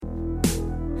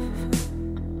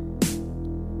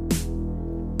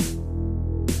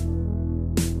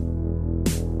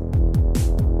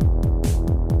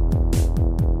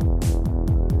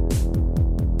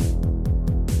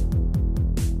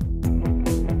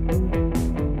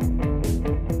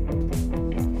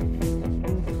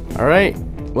All right,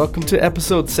 welcome to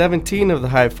episode 17 of the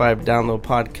High Five Download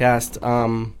podcast.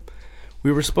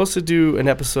 We were supposed to do an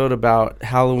episode about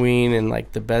Halloween and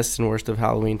like the best and worst of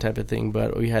Halloween type of thing,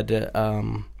 but we had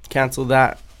to cancel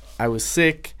that. I was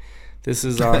sick. This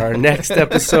is our next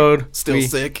episode.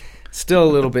 Sick. Still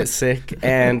a little bit sick,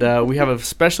 and we have a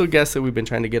special guest that we've been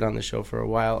trying to get on the show for a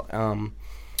while.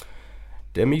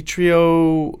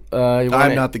 Demetrio.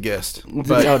 I'm not the guest,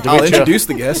 but No, I'll introduce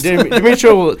the guest.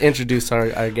 Demetrio will introduce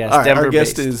our guest. All right, our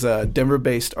Denver-based. guest is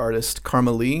Denver-based artist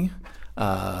Karma Lee.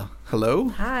 Hello.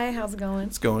 Hi, how's it going?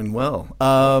 It's going well.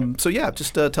 So yeah,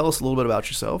 just tell us a little bit about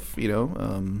yourself. You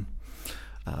know,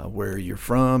 where you're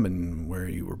from and where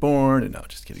you were born. And no,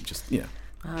 just kidding. Just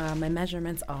My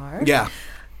measurements are. Yeah.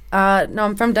 No,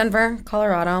 I'm from Denver,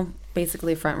 Colorado.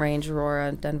 Basically, Front Range,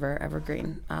 Aurora, Denver,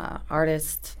 Evergreen.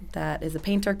 Artist that is a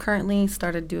painter currently.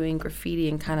 Started doing graffiti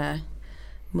and kind of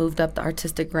moved up the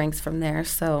artistic ranks from there.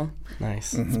 So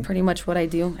Nice. it's pretty much what I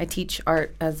do. I teach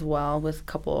art as well with a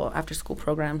couple after-school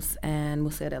programs and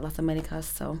mostly at Las Americas.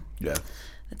 So Yeah.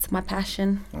 it's my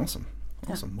passion. Awesome.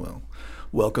 Yeah. Awesome. Well,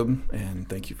 welcome and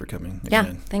thank you for coming. Yeah,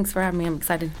 Again. thanks for having me. I'm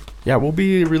excited. Yeah, we'll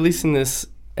be releasing this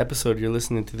episode. You're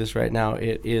listening to this right now.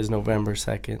 It is November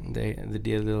 2nd, the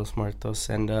Dia de los Muertos,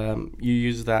 and you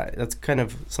use that. That's kind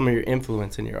of some of your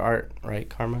influence in your art, right,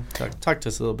 Karma? Talk to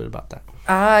us a little bit about that.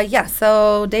 Yeah,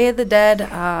 so Day of the Dead,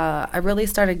 I really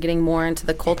started getting more into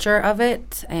the culture of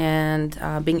it and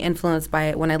being influenced by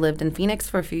it when I lived in Phoenix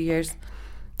for a few years.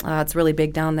 It's really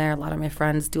big down there. A lot of my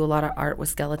friends do a lot of art with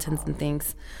skeletons and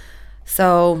things.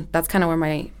 So that's kind of where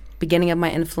my beginning of my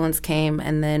influence came,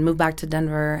 and then moved back to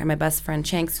Denver, and my best friend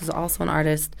Chanks, who's also an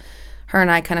artist, her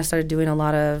and I kind of started doing a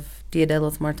lot of Dia de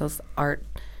los Muertos art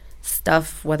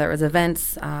stuff, whether it was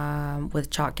events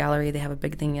with Chalk Gallery. They have a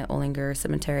big thing at Olinger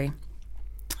Cemetery.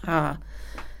 So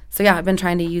yeah, I've been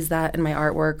trying to use that in my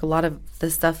artwork. A lot of the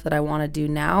stuff that I want to do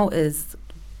now is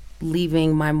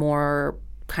leaving my more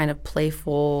kind of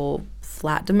playful,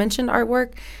 flat dimensioned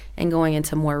artwork and going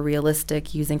into more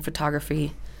realistic, using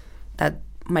photography that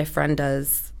my friend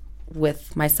does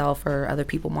with myself or other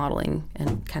people modeling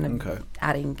and kind of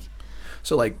adding.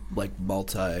 So like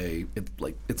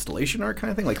installation art kind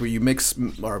of thing, like where you mix,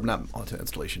 or not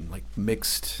installation, like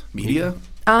mixed media.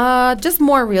 Just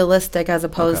more realistic, as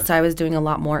opposed to I was doing a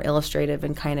lot more illustrative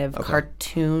and kind of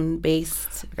cartoon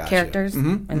based characters,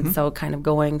 and so kind of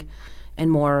going in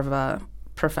more of a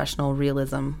professional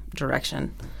realism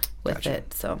direction with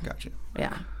it. So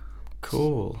yeah,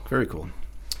 Cool. Very cool.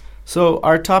 So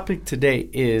our topic today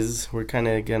is, we're kind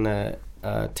of going to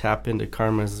tap into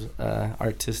Karma's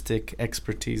artistic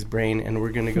expertise brain, and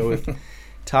we're going to go with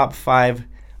top 5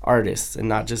 artists, and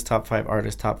not just top 5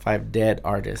 artists, top 5 dead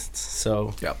artists.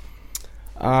 So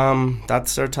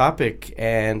that's our topic,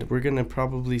 and we're going to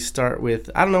probably start with,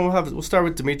 I don't know, we'll start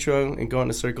with Demetrio and go in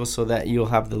a circle so that you'll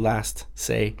have the last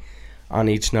say on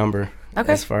each number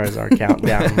as far as our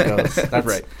countdown goes. That's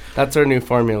right. That's our new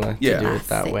formula to do it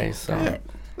that way. So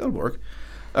that'll work.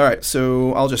 All right,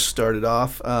 so I'll just start it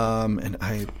off. And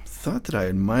I thought that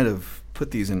I might have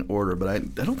put these in order, but I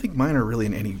don't think mine are really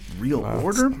in any real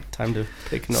order. Time to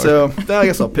pick an order. So I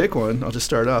guess I'll pick one. I'll just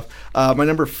start off. My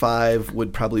number 5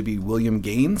 would probably be William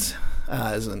Gaines,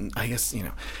 I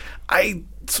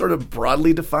sort of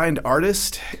broadly defined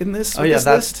artist in this. This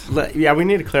list. We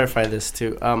need to clarify this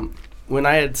too. When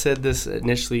I had said this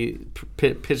initially,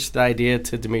 pitched the idea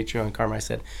to Demetrio and Karma, I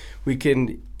said we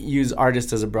can use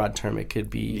artist as a broad term. It could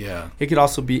be, it could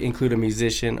also include a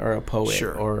musician or a poet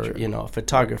or a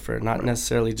photographer, not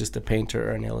necessarily just a painter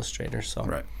or an illustrator.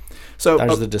 So So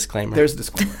there's the disclaimer. There's the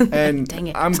disclaimer,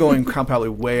 and I'm going probably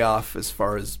way off as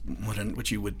far as what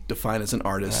you would define as an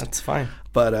artist. That's fine,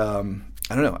 but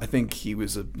I don't know. I think he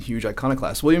was a huge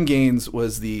iconoclast. William Gaines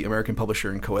was the American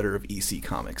publisher and co-editor of EC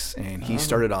Comics, and he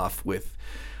started off with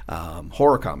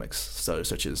horror comics,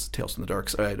 such as Tales from the Dark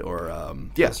Side or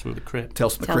Tales from the Crypt.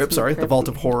 The Vault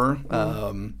of Horror,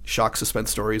 shock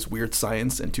suspense stories, Weird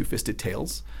Science, and Two-Fisted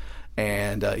Tales.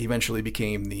 And eventually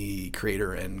became the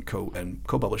creator and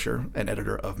co-publisher and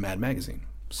editor of Mad Magazine.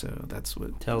 So that's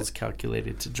what Tales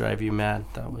calculated to drive you mad.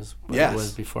 That was what it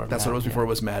was before. That's what it was before. It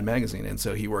was Mad Magazine, and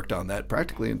so he worked on that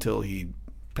practically until he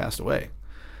passed away,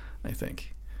 I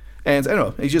think. And I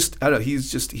don't know.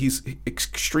 He's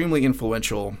extremely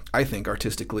influential, I think,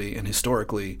 artistically and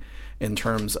historically, in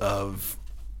terms of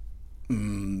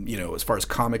as far as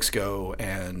comics go,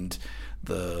 and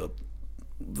the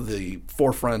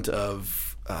forefront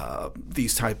of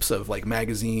these types of like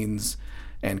magazines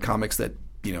and comics that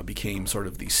became sort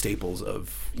of the staples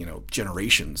of,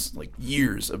 generations, like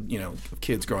years of, of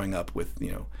kids growing up with,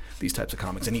 these types of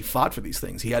comics. And he fought for these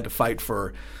things. He had to fight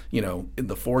for, in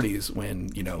the 40s when,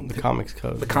 the comics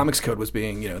code. The comics code was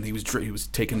being, he was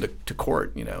taken to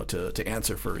court, to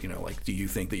answer for, like, do you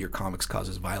think that your comics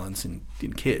causes violence in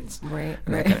kids? Right.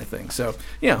 And that kind of thing. So,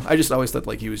 I just always thought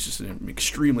like he was just an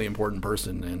extremely important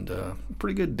person and a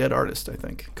pretty good dead artist, I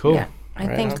think. Cool. Yeah. I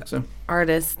think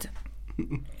artist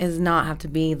is not have to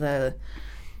be the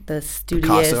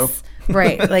studious, Picasso.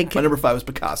 right? Like my number 5 was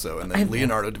Picasso, and then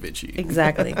Leonardo da Vinci.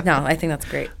 Exactly. No, I think that's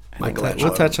great. Michelangelo.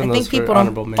 We'll touch on I those think people for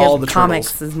honorable don't mention. All give the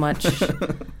comics turtles. as much.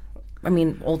 I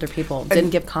mean, older people didn't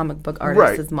give comic book artists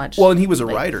Right. as much. Well, and he was a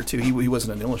writer too. He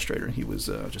wasn't an illustrator. He was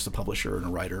just a publisher and a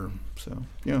writer. So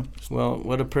yeah. Well,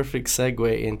 what a perfect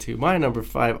segue into my number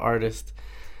 5 artist.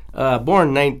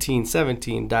 Born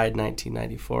 1917, died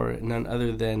 1994. None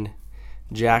other than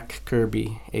Jack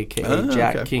Kirby, a.k.a.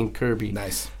 Jack King Kirby.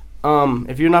 Nice.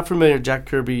 If you're not familiar with Jack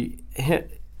Kirby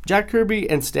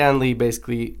and Stan Lee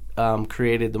basically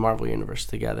created the Marvel Universe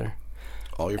together.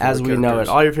 All your favorite As we know it, characters.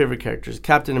 all your favorite characters.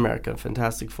 Captain America,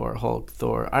 Fantastic Four, Hulk,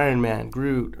 Thor, Iron Man,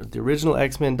 Groot, the original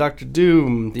X-Men, Doctor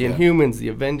Doom, the Inhumans, the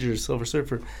Avengers, Silver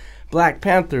Surfer, Black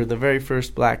Panther, the very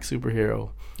first black superhero.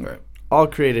 Right. All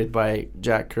created by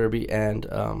Jack Kirby and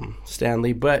Stan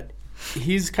Lee, but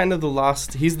he's kind of the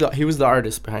lost. He was the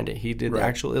artist behind it. He did the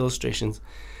actual illustrations.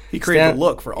 He created the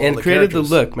look for all and the created characters.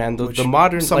 the look, man. The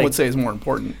modern, some would say is more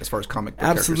important as far as comic book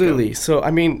absolutely. characters go. So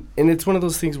I mean, and it's one of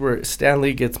those things where Stan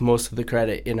Lee gets most of the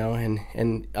credit,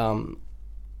 and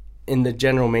in the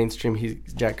general mainstream,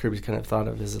 Jack Kirby's kind of thought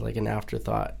of as like an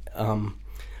afterthought.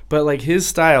 But like his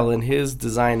style and his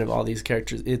design of all these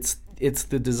characters, it's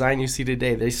the design you see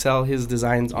today. They sell his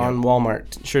designs on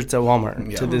Walmart, shirts at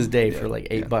Walmart to this day for like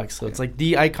 $8. So it's like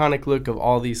the iconic look of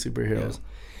all these superheroes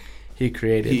he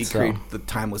created. He created the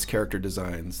timeless character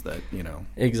designs that,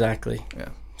 Exactly. Yeah.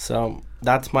 So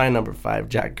that's my number 5,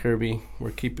 Jack Kirby.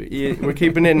 We're keeping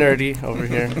it nerdy over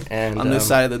here. And on this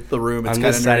side of the room, it's on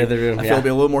kind this of side of the room, I feel it'll be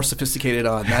a little more sophisticated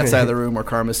on that side of the room where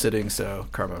Karma's sitting. So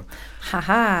Karma.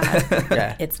 Haha.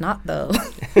 Yeah. It's not though.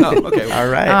 Oh, okay. All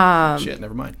right. Shit,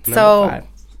 never mind. So Number 5.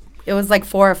 it was like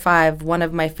 4 or 5. One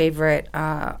of my favorite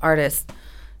artists,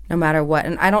 no matter what.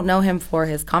 And I don't know him for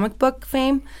his comic book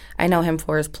fame. I know him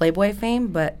for his Playboy fame.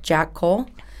 But Jack Cole,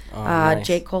 Nice.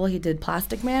 Jake Cole, he did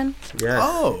Plastic Man. Yes.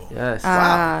 Oh. Yes.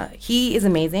 Wow. He is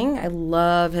amazing. I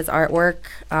love his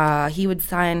artwork. He would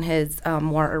sign his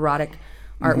more erotic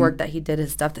artwork that he did,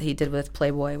 his stuff that he did with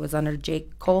Playboy was under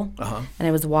Jake Cole. And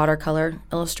it was watercolor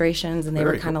illustrations, and they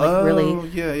were kind of like really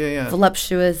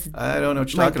voluptuous. I don't know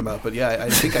what you're talking about, but yeah, I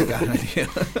think I got an idea.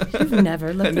 You've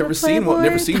never looked I've never at a seen one. Playboy?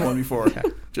 Never seen one before.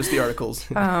 Just the articles.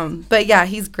 But yeah,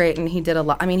 he's great, and he did a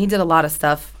lot. I mean, he did a lot of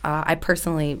stuff. I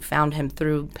personally found him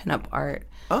through pinup art.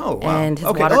 Oh, wow. And his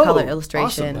Okay. watercolor Awesome.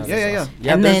 illustrations. Yeah.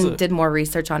 Yeah, And there's then did more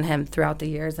research on him throughout the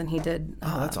years, and he did.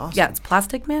 that's awesome. Yeah, it's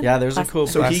Plastic Man. Yeah, there's a Plastic cool.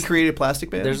 Man. So he created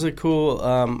Plastic Man? There's a cool.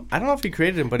 I don't know if he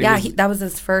created him, but Yeah, he was, that was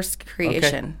his first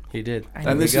creation. he did.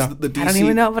 And this is the DC, I don't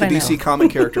even know, but the I know. DC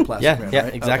comic character Plastic Man, Yeah,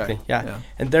 right? exactly. Okay. Yeah.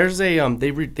 And there's a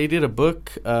they did a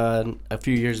book a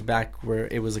few years back where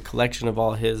it was a collection of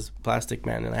all his Plastic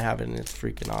Man, and I have it, and it's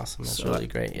freaking awesome. It's really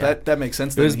great. Yeah, That makes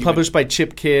sense. it was published by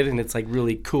Chip Kidd, and it's like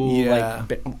really cool. Yeah.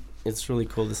 It's really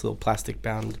cool. This little plastic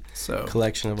bound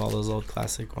collection of all those old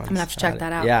classic ones. I'm gonna have to check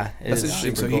that out. Yeah, That's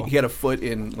interesting. So cool. he had a foot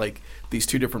in like these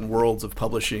two different worlds of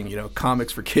publishing,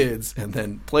 comics for kids and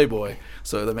then Playboy.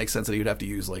 So that makes sense that he would have to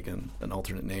use like an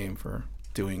alternate name for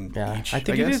doing each. I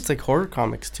think he did it's like horror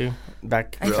comics too.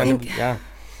 Back I kind think- of, yeah.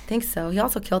 I think so. He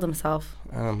also killed himself.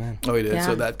 Oh man. Oh, he did. Yeah.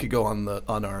 So that could go on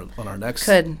our next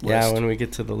Could. list. Yeah, when we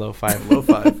get to the low 5. Low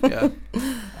 5. Yeah,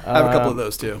 I have a couple of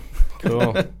those too.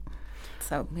 Cool.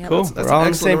 So yeah, Cool. That's We're all an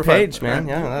on the same excellent number 5. page, man. All right.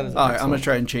 Yeah, that is All right, I'm excellent. going to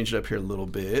try and change it up here a little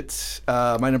bit.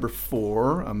 My number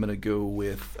 4, I'm going to go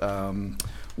with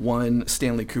one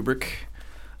Stanley Kubrick,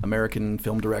 American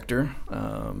film director,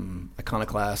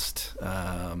 iconoclast.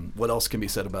 What else can be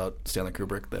said about Stanley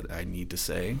Kubrick that I need to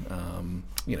say?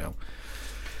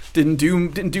 Didn't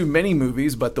do many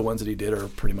movies, but the ones that he did are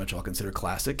pretty much all considered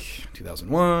classic.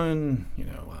 2001,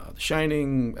 The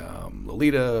Shining,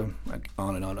 Lolita,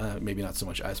 on and on. Maybe not so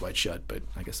much Eyes Wide Shut, but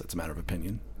I guess that's a matter of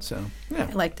opinion. So yeah,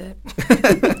 I liked it.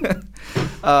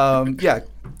 yeah,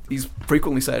 he's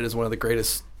frequently cited as one of the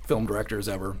greatest film directors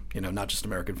ever. Not just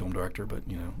American film director, but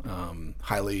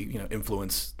highly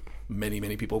influenced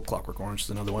many people. Clockwork Orange is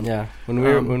another one. Yeah, when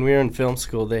we were in film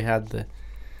school, they had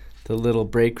the little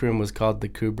break room was called the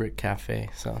Kubrick Cafe.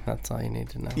 So that's all you need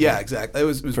to know. Yeah, exactly. It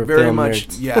was For very film much,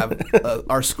 nerds.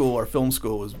 our film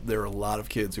school, there were a lot of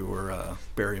kids who were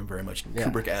very much Yeah.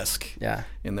 Kubrick-esque Yeah.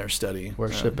 in their study.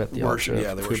 Worship at the altar of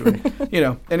Yeah, they Kubrick.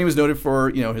 worship. And he was noted for,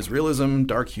 his realism,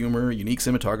 dark humor, unique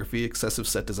cinematography, excessive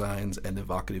set designs, and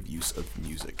evocative use of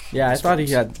music. Yeah, in I his thought he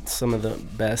films. had some of the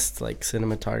best like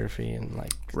cinematography and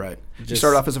like. Right. He Just-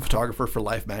 started off as a photographer for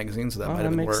Life magazine, so that Oh, might that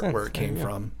have been makes where sense. it came There you go.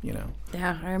 from,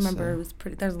 Yeah, I remember So- it was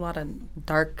pretty. There's a lot of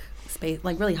dark space,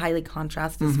 like really highly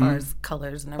contrast as far as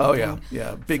colors and Oh everything.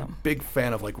 yeah. Big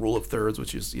fan of like rule of thirds,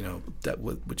 which is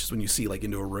which is when you see like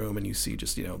into a room and you see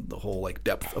just the whole like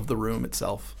depth of the room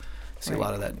itself. You see a Right.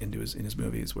 lot of that in his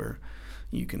movies where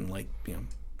you can like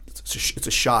it's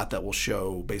a shot that will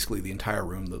show basically the entire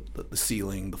room, the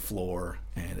ceiling, the floor,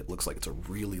 and it looks like it's a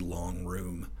really long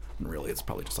room. And really, it's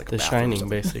probably just like a The bathroom or Shining,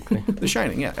 something. basically. The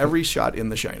Shining, yeah. Every shot in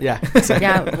The Shining. Yeah.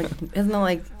 Yeah, like, isn't it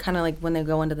like kind of like when they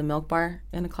go into the milk bar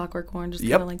in A Clockwork Orange? Just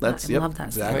Yep, kind of like that's that. I love that.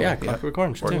 exactly. Oh yeah, Yeah. Clockwork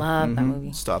Orange I too. love that Mhm.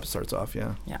 movie. Starts off,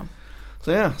 yeah. Yeah.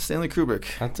 So yeah, Stanley Kubrick.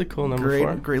 That's a cool number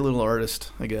 4. Great little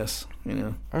artist, I guess.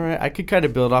 All right, I could kind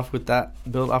of build off of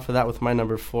that with my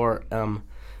number 4.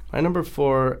 My number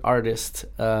 4 artist,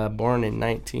 born in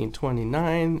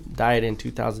 1929, died in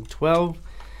 2012.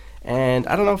 And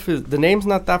I don't know if the name's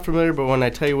not that familiar, but when I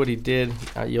tell you what he did,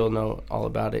 you'll know all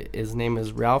about it. His name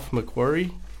is Ralph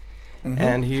McQuarrie,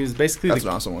 and he was basically That's an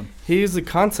awesome one. he's a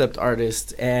concept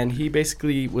artist, and he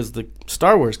basically was the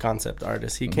Star Wars concept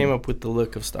artist. He came up with the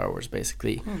look of Star Wars,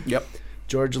 basically. Yep.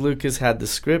 George Lucas had the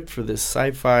script for this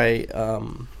sci-fi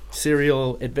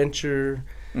serial adventure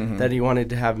that he wanted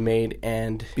to have made,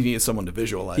 and You needed someone to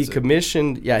visualize he it.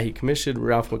 commissioned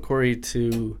Ralph McQuarrie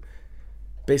to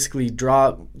basically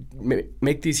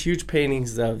make these huge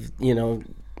paintings of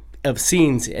of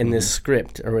scenes in this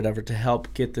script or whatever to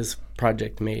help get this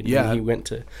project made. Yeah. And he went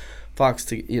to Fox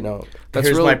to That's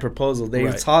here's really- my proposal. They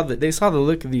Right. saw the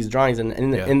look of these drawings,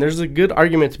 and Yeah. and there's a good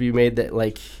argument to be made that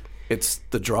like It's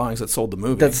the drawings that sold the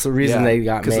movie. That's the reason they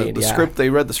got 'Cause made, The yeah. script, they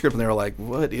read the script and they were like,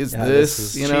 "What is Yeah, this?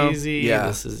 this is cheesy, Yeah,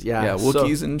 this is- yeah, so-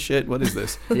 Wookiees and shit. What is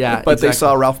this?" Yeah, but they exactly.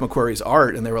 saw Ralph McQuarrie's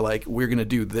art and they were like, "We're gonna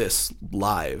do this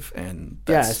live." And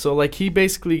Yeah, that's, so like he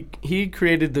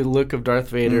created the look of Darth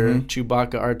Vader, Mm-hmm.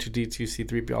 Chewbacca, R2D2,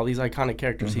 C3PO, all these iconic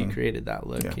characters. He created that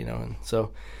look, Yeah. and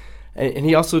so, and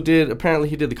he also did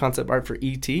the concept art for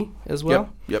E.T. as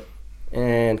well, Yep.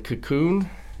 and Cocoon.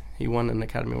 He won an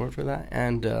Academy Award for that,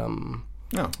 and No,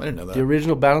 I didn't know that. the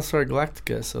original Battlestar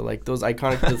Galactica. So like those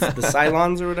iconic the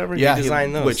Cylons or whatever. yeah, he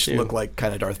designed those which too. look like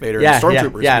kind of Darth Vader yeah, and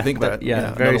Stormtroopers. Yeah, if you think about it. Yeah,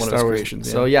 another very one of Star his Wars.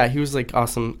 creations. So yeah, he was like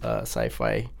awesome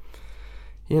sci-fi,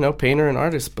 painter and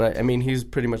artist. But I mean, he's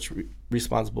pretty much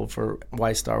responsible for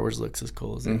why Star Wars looks as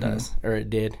cool as it does, or it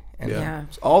did. And, Yeah.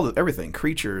 It's all everything,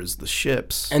 creatures, the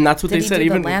ships, and that's what Did they he said. do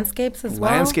Even the landscapes as well?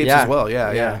 landscapes Yeah. as well.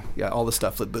 Yeah, Yeah. all the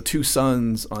stuff. Like the two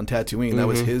suns on Tatooine. That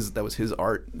was his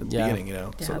art at the Yeah. beginning. Yeah,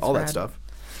 so that's all that rad. stuff.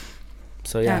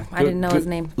 So yeah, I didn't know his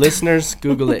name. Listeners,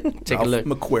 Google it. Take Ralph a look.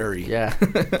 McQuarrie. Yeah.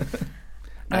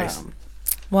 Nice.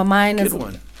 Well, mine Good is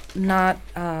one. not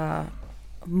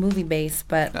movie based,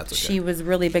 but That's okay. she was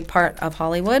really a big part of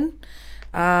Hollywood.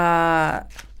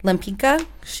 Lempicka,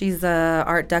 she's a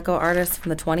Art Deco artist from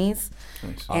the 20s.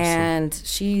 Nice. And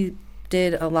she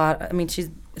did a lot. I mean, she's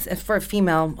for a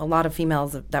female. A lot of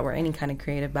females that were any kind of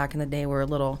creative back in the day were a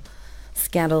little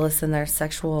scandalous in their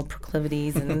sexual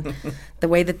proclivities and the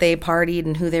way that they partied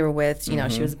and who they were with. You know,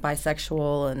 she was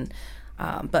bisexual,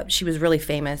 and but she was really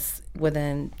famous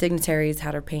within dignitaries.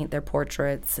 Had her paint their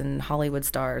portraits and Hollywood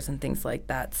stars and things like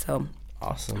that. So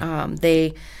Awesome.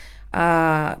 they.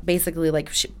 Basically, like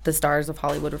the stars of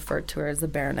Hollywood referred to her as the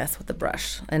Baroness with the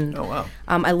brush. And Oh, wow.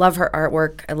 I love her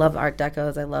artwork. I love Art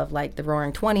Decos. I love like the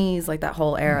Roaring Twenties, like that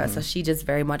whole era. Mm-hmm. So she just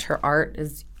very much, her art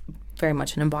is very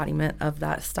much an embodiment of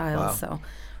that style. Wow. So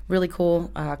really cool.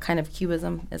 Kind of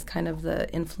Cubism is kind of the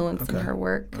influence in Okay. her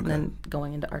work, and then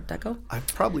going into Art Deco. I've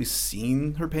probably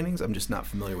seen her paintings. I'm just not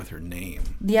familiar with her name.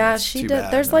 Yeah, That's she too did.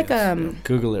 bad. There's I like mean,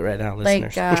 Google it right now,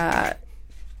 listeners.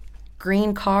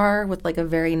 green car with like a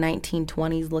very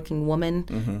 1920s looking woman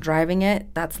Mm-hmm. driving it.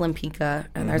 That's Lempicka.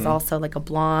 And there's also like a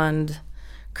blonde,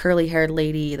 curly haired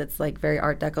lady that's like very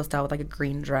Art Deco style with like a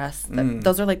green dress.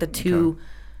 Those are like the two.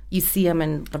 You see them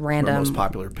in the random most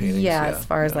popular paintings, Yeah, yeah, as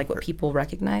far as yeah. like what people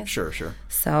recognize. Sure.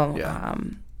 So Yeah.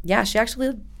 yeah, she actually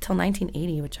lived till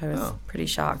 1980, which I was Oh, pretty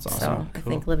shocked. that's So awesome. I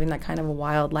think living that kind of a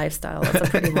wild lifestyle, that's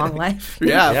a pretty long life.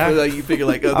 Yeah, Yeah. like, you figure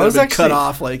like, oh, I they've was been actually- cut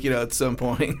off, like, at some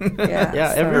point. Yeah.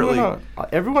 Yeah, so-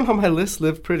 everyone on my list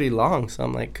lived pretty long, so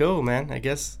I'm like, cool, man. I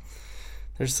guess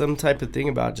There's some type of thing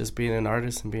about just being an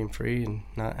artist and being free and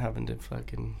not having to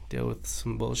fucking deal with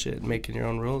some bullshit and making your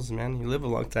own rules, man. You live a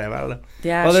long time. I don't know.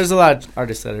 Yeah. Well, there's a lot of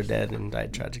artists that are dead and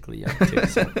died tragically young, too.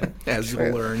 So. As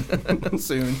you'll learn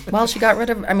soon. Well, she got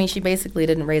rid of. I mean, she basically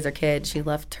didn't raise her kid. She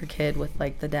left her kid with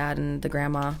like the dad and the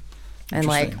grandma, and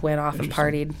like went off and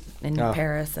partied in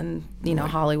Paris and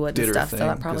Hollywood and stuff. So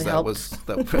that probably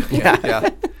helped. Yeah.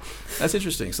 That's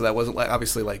interesting. So that wasn't like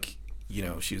obviously like.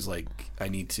 She was like, I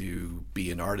need to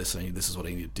be an artist. This is what I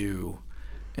need to do,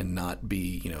 and not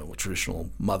be, a traditional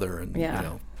mother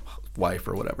and wife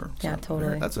or whatever. Yeah, so,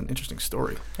 totally. That's an interesting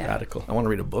story. Yeah. Radical. I want to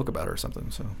read a book about her or something.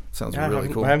 So it sounds really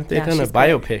cool. Why haven't they done a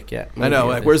biopic yet? I know.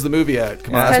 Like, where's the movie at?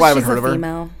 Come on, that's why I haven't heard of her.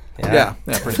 Female. Yeah,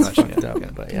 pretty much.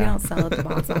 But You don't sell at the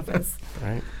box office.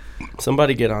 Right.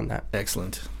 Somebody get on that.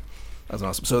 Excellent. That was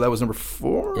awesome. So that was number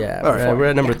 4? Yeah, all right, we're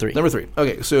at number 3. Number 3.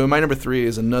 Okay, so my number 3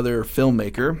 is another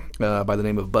filmmaker by the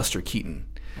name of Buster Keaton.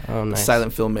 Oh, nice. A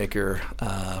silent filmmaker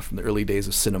from the early days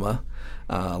of cinema.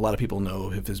 A lot of people know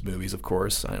of his movies, of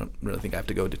course. I don't really think I have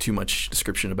to go into too much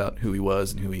description about who he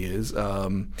was and who he is.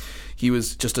 He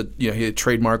was just he had a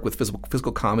trademark with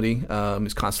physical comedy.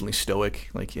 He's constantly stoic,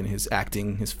 like in his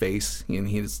acting, his face, and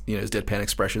his deadpan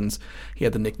expressions. He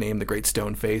had the nickname the Great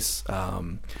Stone Face.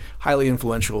 Highly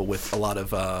influential with a lot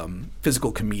of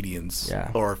physical comedians,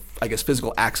 or I guess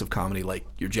physical acts of comedy, like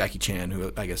your Jackie Chan,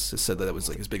 who I guess has said that was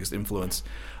like his biggest influence,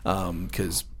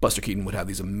 because Buster Keaton would have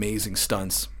these amazing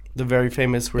stunts. The very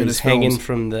famous where he's hanging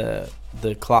from the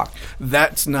clock.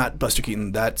 That's not Buster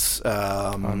Keaton. That's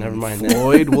never mind.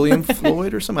 William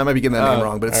Floyd or something. I might be getting that name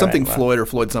wrong, but it's something right, Floyd or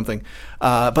Floyd something.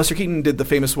 Buster Keaton did the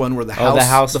famous one where the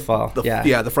house falls. The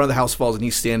front of the house falls and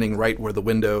he's standing right where the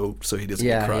window, so he doesn't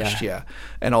get crushed. Yeah.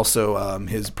 And also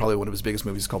probably one of his biggest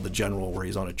movies is called The General, where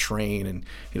he's on a train and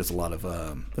he does a lot of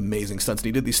amazing stunts. And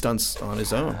he did these stunts on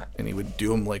his own, and he would do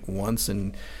them like once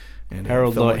and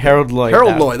Harold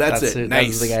Lloyd. That's it. Nice.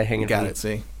 That's the guy hanging. Got it.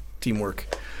 See, teamwork.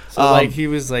 So he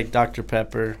was like Dr.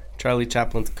 Pepper, Charlie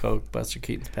Chaplin's Coke, Buster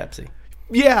Keaton's Pepsi.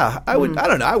 Yeah, I would. I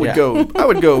don't know. I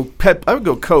would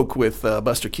go Coke with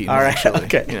Buster Keaton. All right. Actually,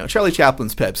 okay. Charlie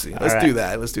Chaplin's Pepsi. Let's do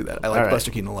that. I like right.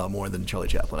 Buster Keaton a lot more than Charlie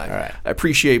Chaplin. I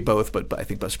appreciate both, but I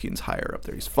think Buster Keaton's higher up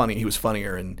there. He's funny. He was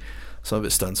funnier, and some of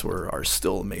his stunts are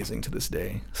still amazing to this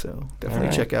day. So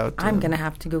definitely check out. I'm gonna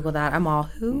have to Google that. I'm all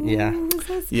who? Is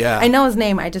this? Yeah. I know his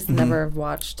name. I just never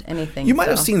watched anything. You might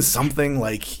have seen something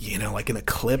like like in a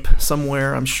clip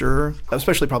somewhere. I'm sure,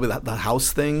 especially probably the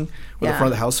house thing where the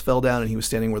front of the house fell down and he was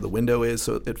standing where the window is,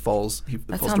 so it falls.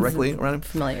 It falls directly around him.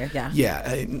 Familiar, yeah.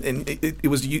 Yeah, and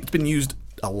it's been used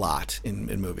a lot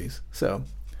in movies. So,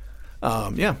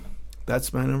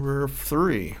 that's my number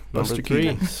 3. Buster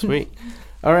Keaton. Sweet.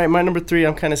 All right, my number 3,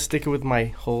 I'm kind of sticking with my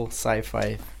whole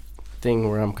sci-fi thing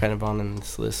where I'm kind of on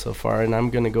this list so far, and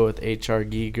I'm going to go with H.R.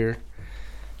 Giger,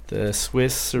 the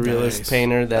Swiss surrealist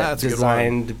painter that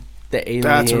designed the aliens.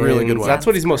 That's a really good one. That's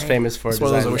what he's most famous for. That's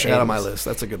one of those I wish I had on my list.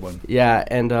 That's a good one. Yeah,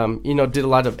 and did a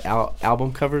lot of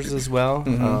album covers as well.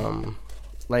 Mm-hmm.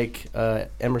 Like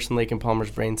Emerson, Lake and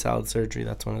Palmer's Brain Salad Surgery.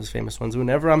 That's one of his famous ones.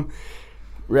 Whenever I'm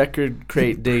record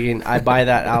crate digging, I buy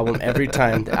that album every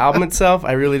time. The album itself,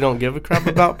 I really don't give a crap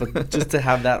about, but just to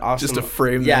have that awesome, just to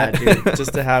frame that, dude,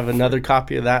 just to have another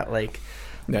copy of that, like,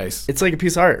 nice. It's like a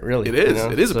piece of art, really. It is.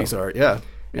 It is a piece of art. Yeah.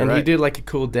 You're right. He did like a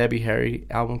cool Debbie Harry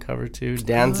album cover too.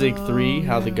 Danzig 3,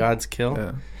 How the Gods Kill.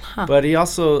 Yeah. Huh. But he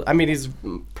also, he's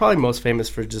probably most famous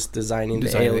for just designing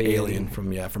the alien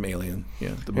from Alien.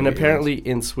 Yeah. And apparently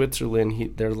in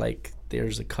Switzerland,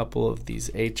 there's a couple of these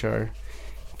H.R.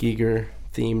 Giger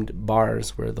themed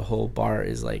bars where the whole bar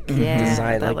is like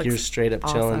designed like you're straight up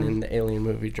chilling in the Alien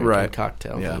movie drinking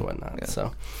cocktails and whatnot. Yeah.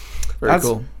 So very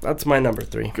cool. That's my number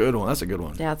 3. Good one. That's a good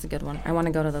one. Yeah, that's a good one. I want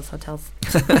to go to those hotels.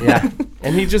 Yeah.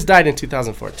 And he just died in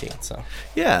 2014. So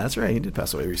yeah, that's right. He did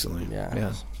pass away recently.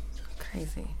 Yeah.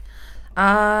 Crazy.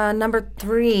 Number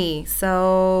 3.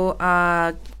 So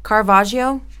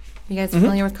Caravaggio. You guys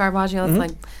familiar with Caravaggio? It's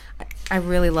like I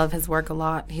really love his work a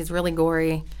lot. He's really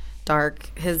gory,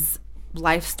 dark. His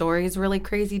life story is really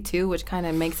crazy too, which kind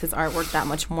of makes his artwork that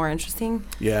much more interesting.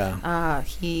 Yeah.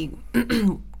 He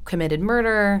committed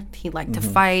murder. He liked to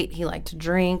fight. He liked to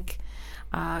drink.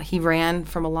 He ran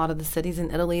from a lot of the cities in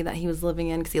Italy that he was living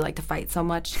in because he liked to fight so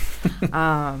much.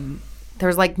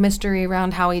 There's like mystery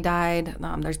around how he died.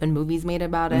 There's been movies made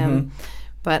about him.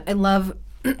 But I love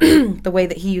the way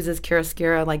that he uses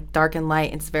chiaroscuro, like dark and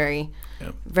light. It's very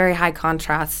high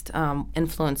contrast,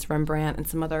 influenced Rembrandt and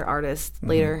some other artists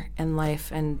later in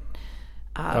life. And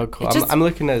Oh, cool. it just- I'm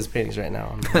looking at his paintings right now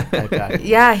on my iPad.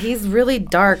 Yeah, he's really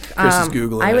dark. Chris is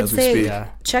Googling I would as we say speak. Yeah.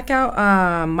 check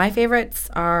out my favorites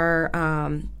are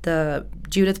the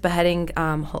Judith beheading.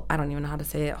 I don't even know how to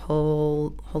say it.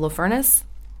 Holofernes.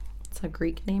 It's a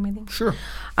Greek name, I think. Sure.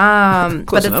 But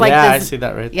it's enough. like Yeah, I this, see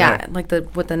that right yeah, there. like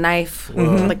with the knife,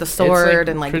 Whoa. like the It's, sword,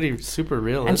 and like pretty super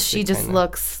realistic. and she just kinda.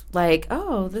 looks like,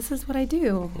 oh, this is what I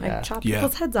do. Yeah. I chop Yeah.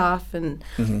 people's heads off, and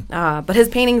but his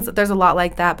paintings, there's a lot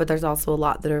like that, but there's also a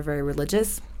lot that are very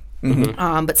religious,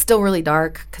 but still really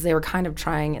dark because they were kind of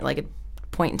trying at like a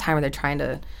point in time where they're trying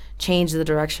to change the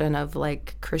direction of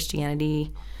like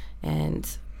Christianity, and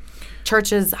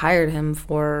churches hired him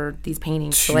for these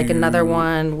paintings. So like another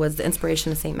one was the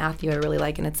Inspiration of St. Matthew. I really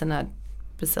like, and it's in a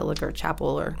basilica or chapel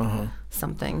or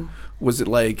something. Was it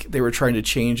like they were trying to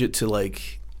change it to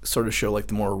like sort of show like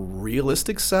the more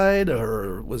realistic side,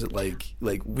 or was it like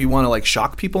we want to like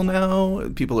shock people now?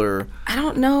 People are I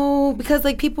don't know, because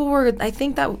like people were, I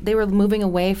think that they were moving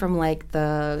away from like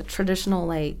the traditional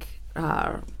like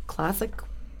classic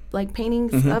like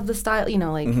paintings of the style, you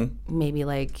know, like maybe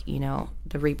like, you know,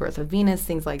 the Rebirth of Venus,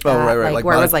 things like that. right, like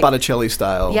where it was like Botticelli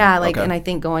style. yeah, like, Okay. and I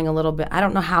think going a little bit, I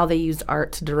don't know how they used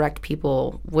art to direct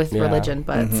people with Yeah. religion,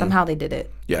 but somehow they did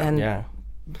it. Yeah. And Yeah.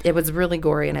 it was really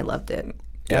gory and I loved it.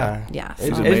 Yeah. Yeah.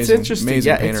 It's, so- amazing. it's interesting. Amazing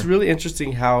Yeah, painter. it's really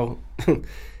interesting how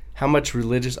how much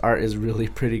religious art is really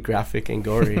pretty graphic and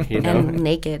gory, you know? And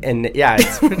naked. And yeah,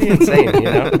 it's pretty insane, you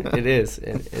know? It is.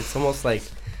 It's almost like,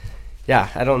 yeah,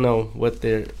 I don't know what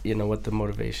what the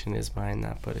motivation is behind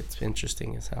that, but it's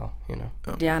interesting as hell, you know?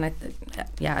 Yeah, and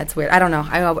it's weird. I don't know.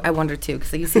 I wonder too,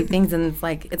 because you see things and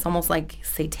it's almost like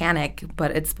satanic,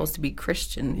 but it's supposed to be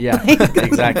Christian. Yeah,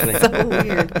 exactly. So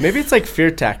weird. Maybe it's like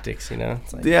fear tactics, you know?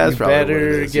 It's like, Yeah, that's you probably what better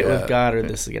it is, get yeah. with God or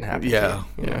this is going to happen. Yeah, to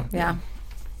you, you know? Yeah,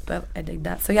 but I dig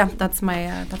that. So yeah, that's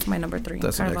my number 3.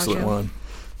 That's an Caravaggio. excellent one.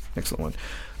 Excellent one.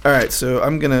 All right, so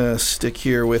I'm gonna stick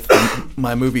here with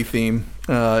my movie theme.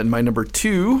 And my number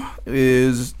 2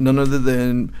 is none other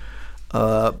than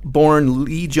born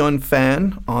Lee Jun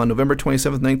Fan on November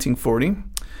 27th, 1940.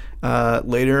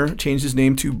 Later changed his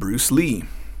name to Bruce Lee.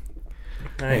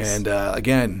 Nice.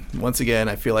 And once again,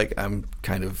 I feel like I'm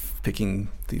kind of picking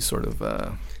these sort of,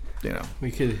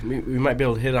 we might be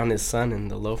able to hit on his son in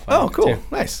the lo-fi. Oh, cool, too.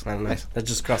 nice, I don't know. nice. That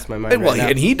just crossed my mind. And, well, right now.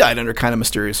 and he died under kind of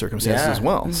mysterious circumstances Yeah. as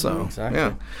well. So, exactly.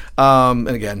 yeah. And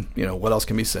again, what else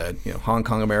can be said? Hong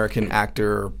Kong American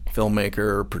actor,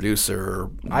 filmmaker, producer,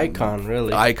 Icon,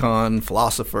 really. icon,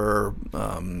 philosopher.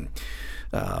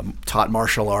 Taught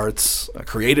martial arts,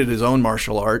 created his own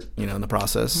martial art, in the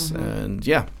process, and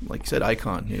yeah, like you said,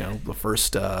 icon. The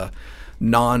first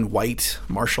non-white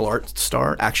martial art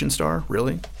star, action star,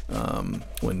 really.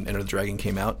 When Enter the Dragon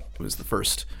came out, it was the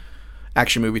first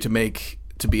action movie to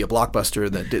be a blockbuster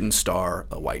that didn't star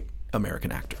a white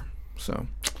American actor. So,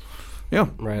 yeah,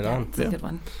 Right on. It's a good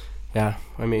one. Yeah,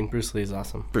 I mean, Bruce Lee is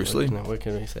awesome. Bruce Lee. What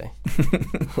can we say?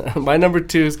 My number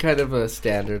 2 is kind of a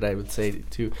standard, I would say,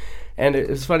 too. And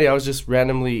it's funny, I was just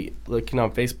randomly looking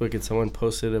on Facebook and someone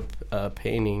posted a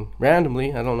painting,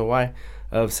 randomly, I don't know why,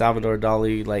 of Salvador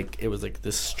Dali. Like, it was like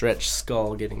this stretched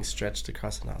skull getting stretched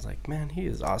across, and I was like, man, he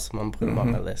is awesome. I'm putting him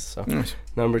on my list. So, Nice.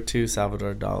 number 2,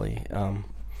 Salvador Dali.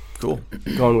 Cool.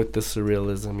 Going with the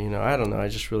surrealism, I don't know. I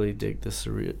just really dig the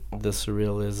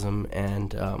surrealism,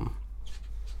 and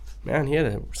man, he had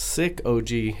a sick OG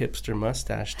hipster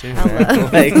mustache too.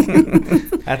 Man. Like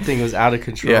that thing was out of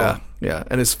control. Yeah.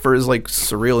 And as like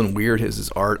surreal and weird as his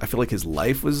art, I feel like his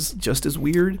life was just as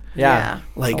weird. Yeah.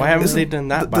 Like, why haven't isn't they done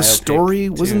that? The story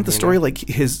biopic, wasn't too, the story like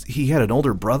he had an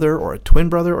older brother or a twin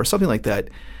brother or something like that,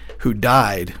 who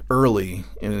died early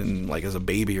in like as a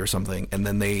baby or something, and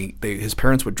then his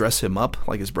parents would dress him up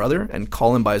like his brother and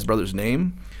call him by his brother's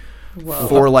name. Whoa.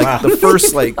 For like the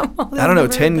first I don't know, never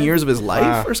 10 heard years of his life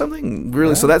Wow. or something.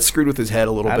 Really, so that screwed with his head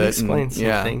a little That bit. explains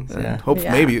some things, and yeah. hope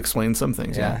Yeah. maybe explain some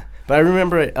things. Yeah. But I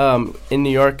remember in New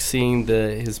York seeing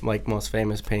his like most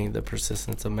famous painting, The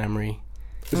Persistence of Memory.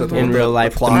 Is that the In one, real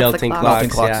life, the clock? melting Melting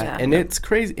clocks, clocks. yeah. And it's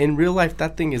crazy. In real life,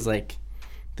 that thing is like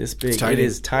this big. tiny. It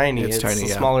is tiny. It's tiny,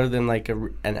 yeah. smaller than like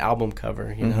an album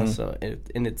cover, you know. So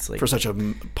it's like For such a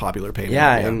popular painting.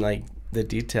 yeah, and like the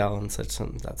detail and such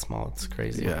something that small, it's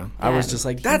crazy. Yeah. I was Yeah. just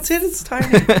like, that's it. It's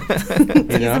tiny. you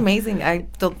He's know? amazing.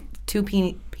 The 2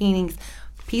 paintings,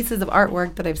 pieces of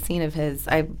artwork that I've seen of his,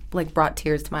 I like brought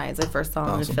tears to my eyes. I first saw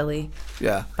him in Awesome. Philly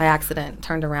Yeah. by accident,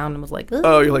 turned around and was like, ugh.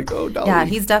 Oh, you're like, oh, Dolly. Yeah,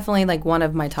 he's definitely like one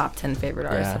of my top 10 favorite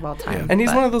artists Yeah. of all time. And he's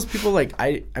But- one of those people like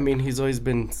I mean he's always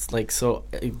been like so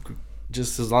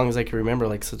just as long as I can remember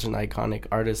like such an iconic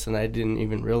artist, and I didn't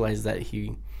even realize that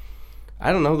he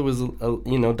I don't know, there was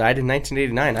died in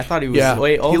 1989. I thought he was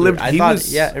way older. He lived- I he thought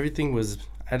was- everything was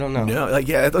I don't know. No, like,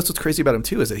 yeah, that's what's crazy about him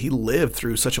too, is that he lived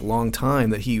through such a long time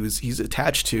that he's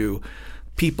attached to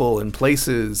people and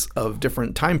places of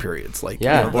different time periods. Like,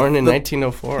 Yeah, you know, born in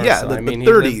 1904. Yeah, so, the I mean,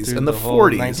 30s and the whole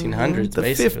 40s, 1900s, the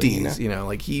basically, 50s. You know,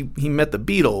 like he met the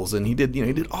Beatles, and he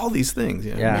did all these things.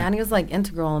 You know? Yeah. Yeah, and he was like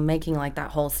integral in making like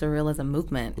that whole surrealism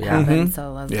movement Yeah. happen.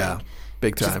 So I was Yeah, like,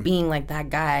 big time. just being like that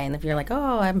guy. And if you're like,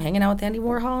 oh, I'm hanging out with Andy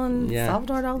Warhol and Yeah.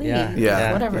 Salvador Dali, Yeah.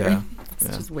 Yeah. whatever. Yeah. It's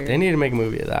Yeah. just weird. They need to make a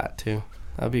movie of that too.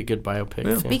 That'd be a good biopic.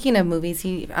 Yeah. too. Speaking of movies,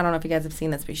 I don't know if you guys have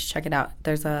seen this, but you should check it out.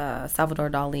 There's a Salvador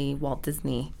Dali Walt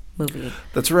Disney movie.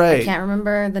 That's I right. can't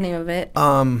remember the name of it,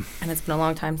 Um, and it's been a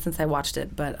long time since I watched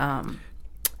it, but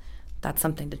that's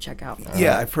something to check out.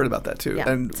 yeah, I've heard about that too. Yeah,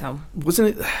 And so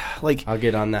wasn't it like I'll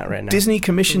get on that right now. Disney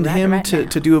commissioned Right him now. to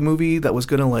do a movie that was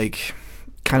going to like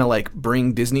kind of like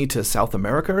bring Disney to South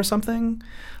America or something?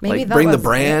 Maybe like that bring the was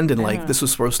brand it. and I like don't know. this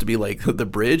was supposed to be like the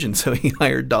bridge, and so he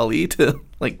hired Dali to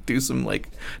like do some like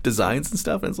designs and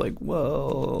stuff, and it's like,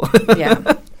 whoa.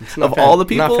 yeah. It's not of all the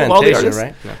people, not of all the Fantasia,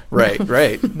 artists? right? No.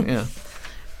 right, yeah.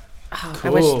 Oh,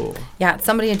 Cool. Yeah,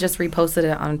 somebody had just reposted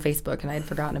it on Facebook, and I had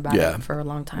forgotten about Yeah. it for a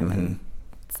long time. And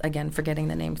again, forgetting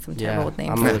the names, I'm terrible Yeah, with names.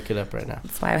 I'm gonna look it up right now.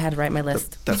 That's why I had to write my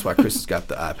list. That's why Chris has got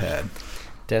the iPad.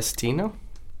 Destino,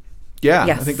 Yeah,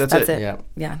 Yes, I think that's it. it. Yeah.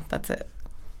 Yeah, that's it.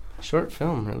 short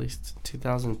film released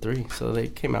 2003. So they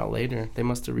came out later. They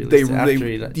must have released They- it after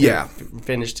they- he yeah.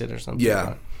 finished it or something.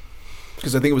 Yeah.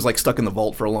 Because I think it was like stuck in the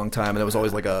vault for a long time, and it was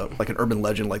always like an urban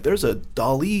legend. Like, there's a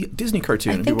Dali Disney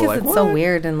cartoon, I and think people were it's like, so "What?"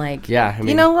 weird and like, Yeah, I you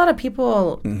mean- know, a lot of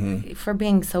people, Mm-hmm. for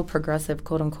being so progressive,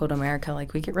 quote unquote, America,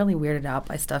 like we get really weirded out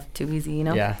by stuff too easy, you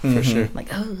know? Yeah, Mm-hmm. for sure. Like,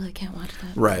 oh, I can't watch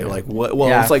that. Right, like what? Well,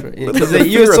 yeah, it's like because the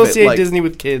you fear of it, associate like- Disney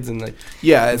with kids and like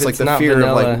Yeah, if it's like it's the not fear of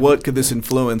vanilla- like, what could this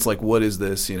influence? Like, what is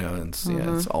this? You know, and it's,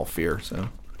 yeah, it's all fear. So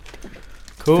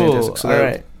cool. Fantastic. So All that-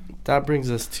 right, that brings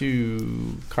us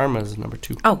to Karma's number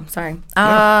 2. Oh, sorry.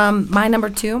 Yeah. My number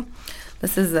 2.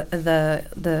 This is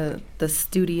the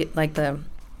studio, like the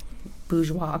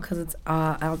bourgeois, because it's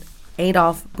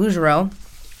Adolphe Bouguereau.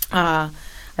 I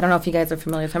don't know if you guys are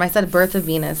familiar with him. I said Birth of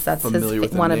Venus. That's Familiar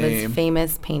with the one of name. his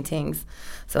famous paintings.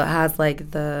 So it has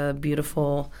like the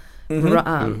beautiful,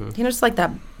 Mm-hmm. you know, just like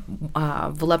that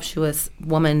voluptuous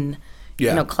woman.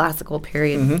 Yeah. You know, classical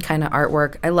period kind of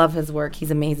artwork. I love his work.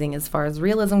 He's amazing as far as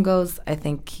realism goes. I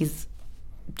think he's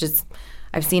just,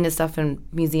 I've seen his stuff in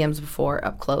museums before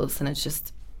up close, and it's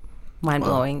just mind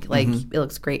blowing. Like, it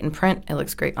looks great in print. It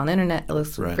looks great on the internet. It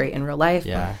looks Right. great in real life.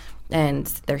 Yeah. And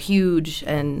they're huge.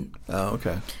 And oh,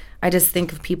 okay. I just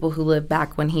think of people who lived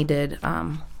back when he did.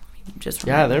 Just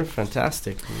Yeah, remember. they're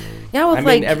fantastic. Yeah, with I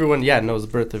like mean, everyone knows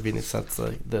Birth of Venus. That's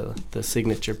like the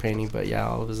signature painting. But yeah,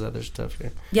 all of his other stuff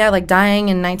here. yeah, like dying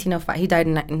in 1905. He died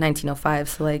in 1905.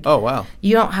 So like, Oh, wow.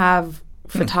 you don't have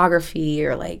photography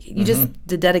or like you just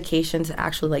the dedication to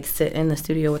actually like sit in the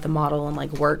studio with the model and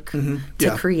like work to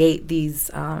Yeah. create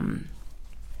these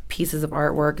pieces of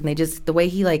artwork. And they just, the way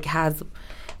he like has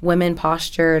women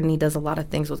postured, and he does a lot of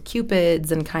things with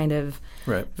cupids and kind of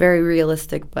Right. very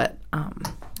realistic but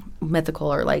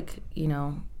mythical, or like, you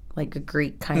know, like a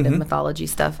Greek kind of mythology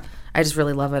stuff. I just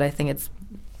really love it. I think it's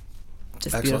just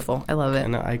Excellent. beautiful. I love it.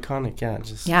 And iconic, yeah,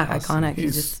 just Yeah, awesome. iconic.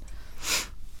 He's He's- just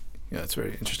Yeah, that's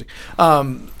very interesting. I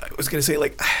was going to say,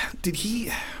 like, did he...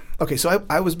 Okay, so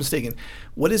I was mistaken.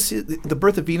 What is the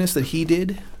Birth of Venus that he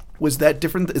did? Was that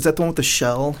different? Is that the one with the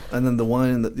shell, and then the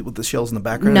one with the shells in the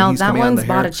background? No, and he's that coming out in one's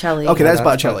the hair? Botticelli. Okay, Yeah, that's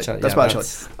Botticelli. That's yeah, Botticelli.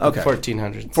 that's Okay.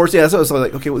 1400s. Yeah, so I was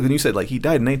like, okay, well, when you said like he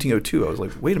died in 1902, I was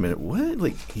like, wait a minute, what?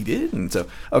 Like he did? And so,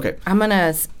 okay, I'm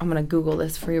gonna Google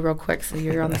this for you real quick, so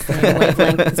you're on the same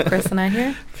wavelength as Chris and I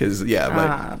here. because yeah,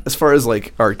 Ah. but as far as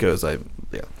like art goes,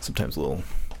 sometimes a little.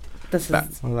 This Back.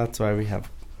 is Well, that's why we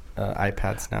have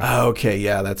iPads now. Okay,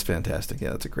 yeah, that's fantastic. Yeah,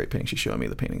 that's a great painting. She's showing me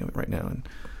the painting of it right now, and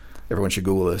everyone should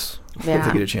Google this if Yeah.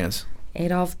 they get a chance.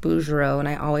 Adolphe Bouguereau, and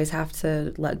I always have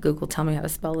to let Google tell me how to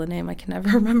spell the name. I can never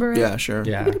remember it. Yeah, sure.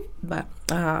 Yeah. But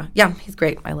yeah, he's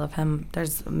great. I love him.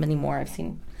 There's many more. I've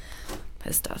seen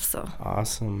his stuff. So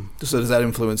Awesome. So does that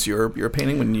influence your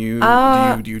painting when you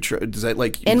do you does that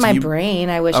like in do my you- brain,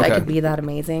 I wish I Okay. could be that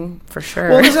amazing for sure.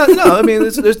 Well, there's not, no, I mean,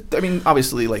 there's, I mean,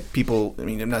 obviously, like people. I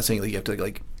mean, I'm not saying that you have to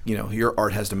like, you know, your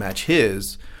art has to match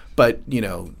his, but you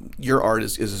know, your art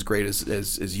is as great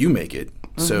as you make it.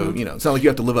 So you know, it's not like you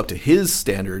have to live up to his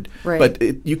standard, Right. but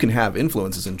you can have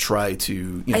influences and try to,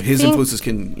 you know, I his think- influences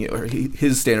can, you know, or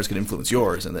his standards can influence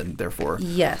yours, and then therefore,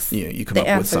 Yes. you know, you come the up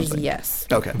with answer is something. yes.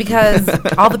 Okay. Because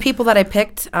all the people that I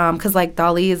picked, because like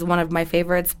Dali is one of my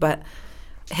favorites, but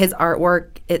his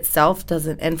artwork itself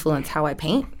doesn't influence how I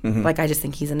paint. Like I just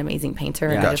think he's an amazing painter,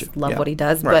 and I Gotcha. just love Yeah. what he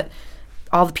does. Right. But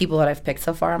all the people that I've picked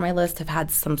so far on my list have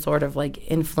had some sort of like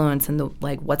influence in the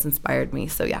like what's inspired me.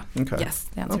 So yeah, Okay. yes,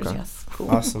 the answer is Okay. yes.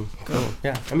 Awesome. Cool.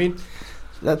 Yeah. I mean,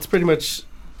 that's pretty much.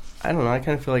 I don't know. I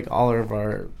kind of feel like all of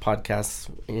our podcasts,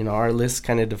 you know, our lists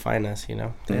kind of define us. You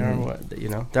know, they are what you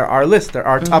know. They're our list. They're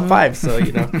our top 5. So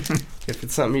you know, if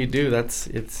it's something you do,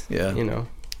 Yeah. You know,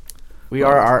 we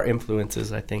are our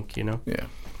influences. I think you know. Yeah.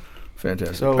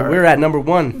 Fantastic. So All right. we're at number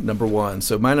 1. Number 1.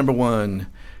 So my number 1,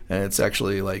 and it's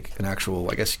actually like an actual,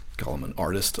 I guess you could call him an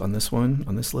artist on this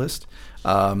list.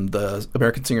 The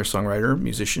American singer-songwriter,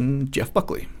 musician, Jeff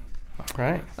Buckley. All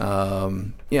right.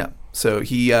 Yeah. So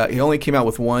he only came out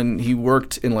with one. He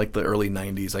worked in like the early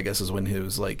 90s, I guess is when he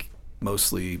was like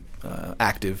mostly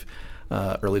active,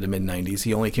 early to mid 90s.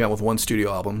 He only came out with one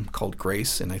studio album called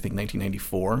Grace in I think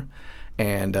 1994.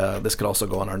 And this could also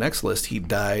go on our next list. He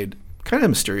died kind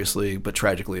of mysteriously, but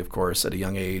tragically, of course, at a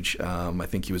young age. I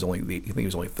think he was only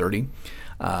 30.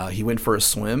 He went for a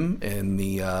swim in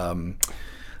the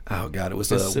oh god, it was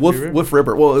the Wolf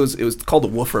River. Well, it was called the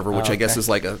Wolf River, which I guess is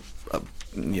like a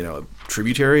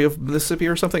tributary of Mississippi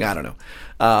or something. I don't know.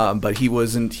 But he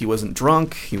wasn't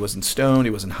drunk. He wasn't stoned.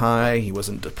 He wasn't high. He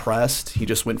wasn't depressed. He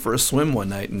just went for a swim one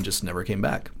night and just never came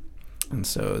back. And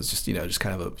so it's just just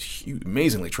kind of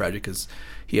amazingly tragic because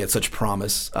he had such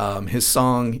promise.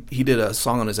 He did a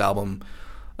song on his album,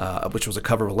 which was a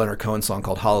cover of a Leonard Cohen song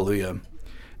called Hallelujah.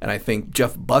 And I think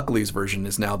Jeff Buckley's version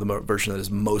is now the version that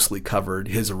is mostly covered.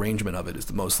 His arrangement of it is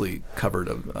the mostly covered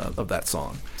of that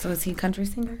song. So is he a country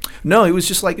singer? No, it was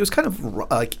just like, it was kind of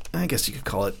like, I guess you could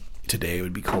call it today, it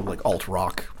would be called like alt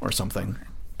rock or something.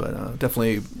 But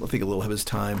definitely, I think a little of his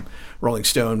time. Rolling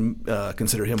Stone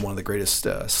considered him one of the greatest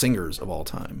singers of all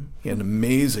time. He had an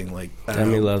amazing,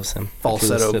 Demi loves him.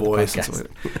 Falsetto voice.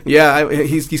 Yeah,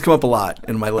 he's come up a lot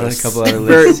in my list. A couple other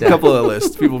lists. A couple other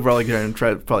lists. People probably can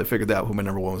probably figured out who my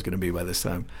number 1 was going to be by this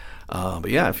time. But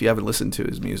yeah, if you haven't listened to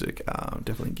his music,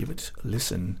 definitely give it a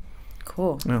listen.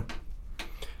 Cool. Yeah.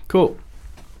 Cool.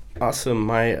 Awesome.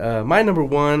 My number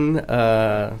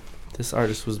 1. This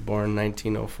artist was born in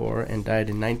 1904 and died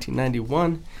in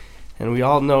 1991, and we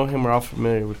all know him. We're all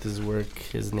familiar with his work.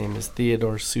 His name is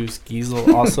Theodore Seuss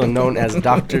Geisel, also known as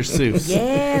Dr. Seuss.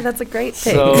 Yeah, that's a great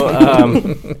pick. So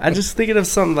I'm just thinking of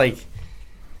something like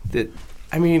that.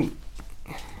 I mean,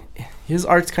 his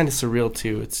art's kind of surreal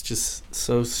too. It's just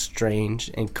so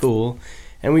strange and cool.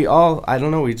 And we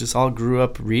just all grew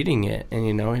up reading it,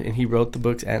 and and he wrote the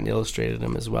books and illustrated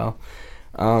them as well.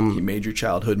 He made your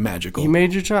childhood magical.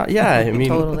 Yeah. I mean,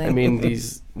 Totally. I mean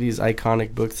these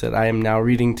iconic books that I am now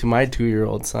reading to my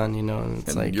 2-year-old son. And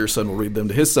it's like your son will read them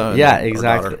to his son. Yeah,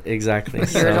 exactly.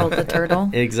 Yertle the turtle.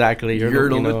 Exactly.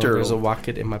 Yertle the turtle. There's a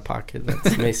Wocket in my pocket.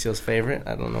 That's Macio's favorite.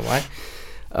 I don't know why.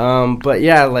 But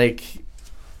yeah,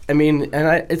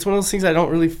 it's one of those things I don't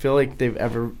really feel like they've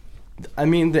ever. I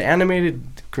mean, the animated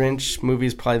Grinch movie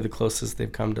is probably the closest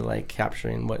they've come to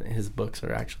capturing what his books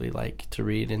are actually like to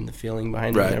read and the feeling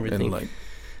behind it and everything.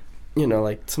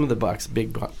 And some of the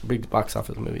big box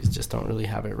office movies just don't really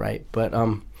have it right. But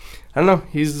I don't know.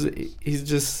 He's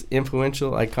just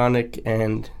influential, iconic,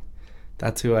 and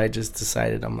that's who I just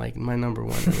decided I'm like my number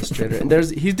 1 illustrator. And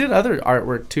he did other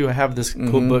artwork too. I have this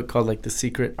cool book called The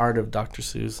Secret Art of Dr.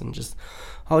 Seuss, and just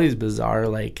all these bizarre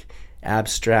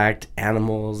abstract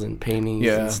animals and paintings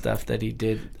and stuff that he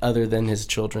did other than his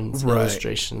children's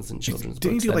illustrations and children's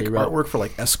did books. Did he do artwork for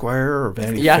Esquire or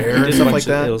Vanity Fair? Fair He did stuff a bunch like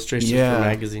that? Of illustrations for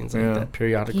magazines like that,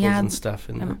 periodicals and stuff.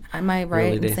 Am I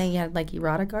right in saying he had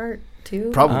erotic art too?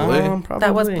 Probably.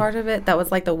 That was part of it. That was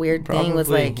the weird thing was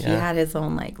he had his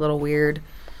own little weird.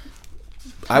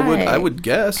 I would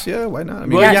guess, yeah. Why not? I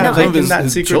mean, some of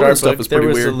his Secret Art stuff book, was pretty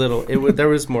weird. There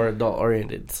was more adult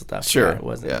oriented stuff. Sure, it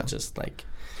wasn't just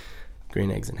green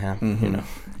eggs and ham.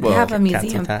 They have a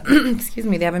museum. Excuse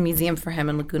me. They have a museum for him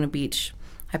in Laguna Beach.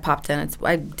 I popped in.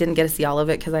 I didn't get to see all of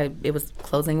it because it was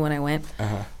closing when I went.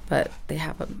 But they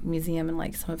have a museum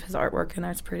and some of his artwork in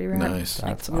there. It's pretty rad. Nice.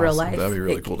 That's real awesome. Life. That'd be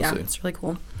really cool to see. It's really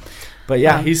cool. But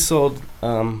yeah, he sold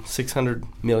 600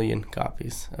 million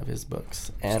copies of his books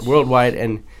and worldwide,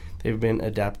 and they've been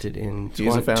adapted in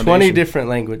 20 different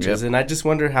languages. Yep. And I just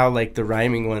wonder how the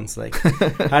rhyming ones,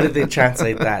 how did they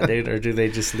translate that, dude? Or do they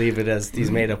just leave it as these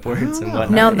made up words and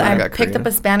whatnot? No, I picked up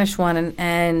a Spanish one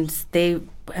and they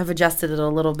have adjusted it a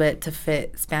little bit to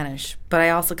fit Spanish. But I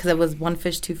also, because it was 1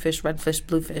 fish, 2 fish, red fish,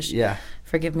 blue fish. Yeah.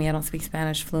 Forgive me, I don't speak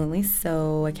Spanish fluently,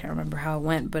 so I can't remember how it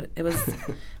went. But it was,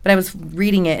 but I was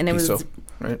reading it and it was.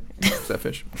 Right? Is that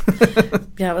fish?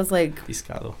 Yeah, it was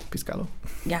Pescado.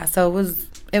 Yeah, so it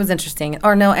was interesting.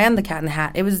 Or no, and the Cat in the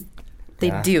Hat. It was,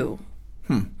 they do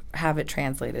have it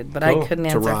translated, but I couldn't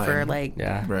answer for right.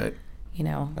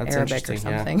 Arabic or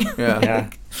something. Yeah.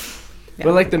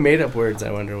 But like the made up words,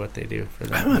 I wonder what they do for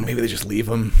that. I don't know. Maybe they just leave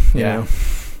them. Yeah.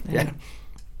 Yeah.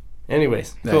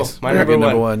 Anyways, Nice. cool. My Very good number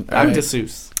number one. one. Back All to right.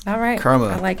 Seuss. All right. Karma.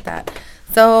 I like that.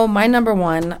 So my number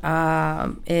one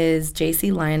is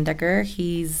J.C. Leyendecker.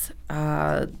 He's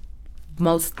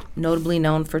most notably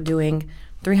known for doing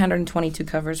 322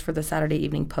 covers for the Saturday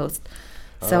Evening Post.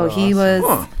 So he was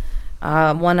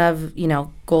one of,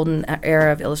 golden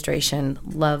era of illustration.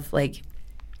 Love, like,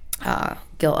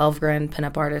 Gil Elvgren,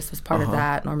 pinup artist, was part of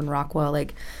that. Norman Rockwell,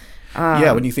 like...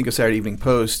 yeah, when you think of Saturday Evening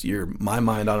Post, my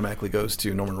mind automatically goes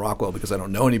to Norman Rockwell because I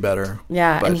don't know any better.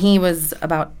 Yeah, but and he was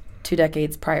about 2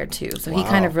 decades prior to, so he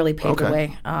kind of really paved the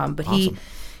way. But Awesome.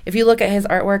 if you look at his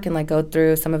artwork and like go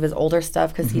through some of his older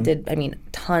stuff, because he did,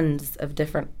 tons of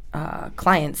different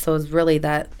clients, so it was really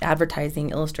that advertising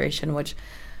illustration, which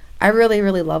I really,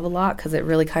 really love a lot because it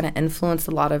really kind of influenced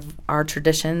a lot of our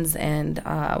traditions and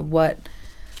what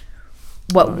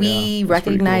we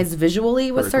recognize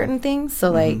visually with certain things.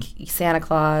 So like Santa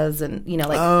Claus and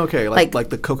like like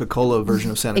the Coca-Cola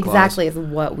version of Santa Claus. exactly is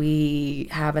what we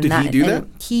have. And Did he do that?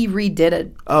 He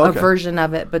redid Oh, a okay. version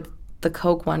of it, but the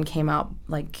Coke one came out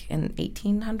like in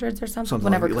 1800s or something.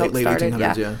 Whenever like Coke late started,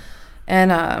 1800s, yeah.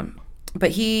 And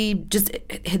but he just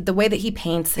the way that he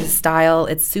paints, his style,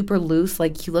 it's super loose.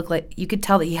 Like you could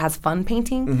tell that he has fun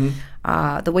painting.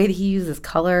 The way that he uses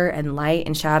color and light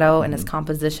and shadow and his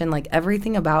composition, like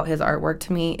everything about his artwork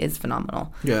to me is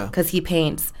phenomenal. Yeah. Because he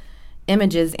paints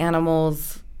images,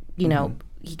 animals. He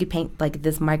could paint like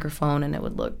this microphone and it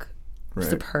would look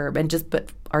superb and but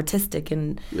artistic,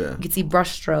 and you could see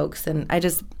brush strokes, and I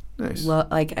just Nice.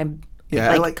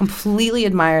 I completely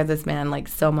admire this man like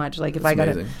so much. Like if I got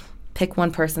to pick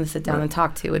one person to sit down and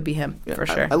talk to, it would be him for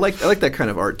sure. I like that kind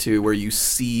of art too, where you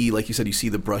see, like you said, you see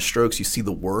the brush strokes, you see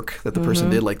the work that the person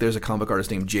did. Like there's a comic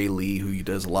artist named Jay Lee who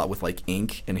does a lot with like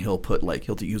ink, and he'll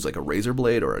use like a razor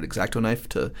blade or an X-Acto knife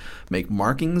to make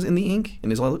markings in the ink in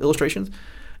his illustrations,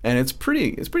 and it's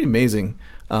pretty amazing.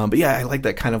 But yeah, I like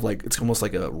that kind of like, it's almost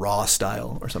like a raw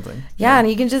style or something. Yeah, and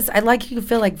you can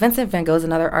feel like Vincent van Gogh's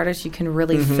another artist. You can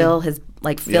really feel him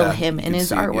in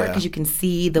his artwork because you can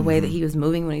see the way that he was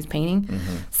moving when he's painting.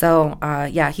 So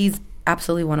he's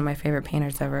absolutely one of my favorite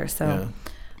painters ever. So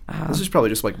this is probably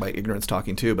just like my ignorance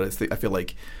talking too, but I feel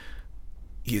like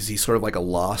he's sort of like a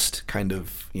lost kind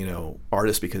of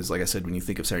artist, because like I said, when you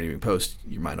think of Saturday Evening Post,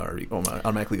 your mind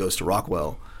automatically goes to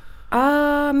Rockwell.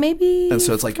 Maybe. And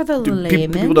so it's like for the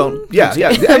people don't. Yeah.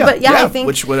 But I think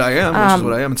which is what I am.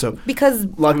 And so because a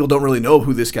lot of people don't really know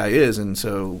who this guy is, and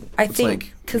so I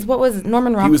think because what was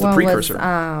Norman Rockwell? He was the precursor.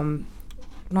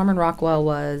 Norman Rockwell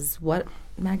was what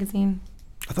magazine?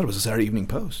 I thought it was the Saturday Evening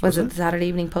Post. Was it the Saturday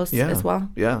Evening Post as well?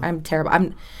 Yeah. I'm terrible.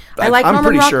 I like Norman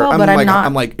pretty Rockwell, sure. but I'm not.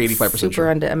 I'm like 85% super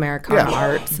sure. into Americana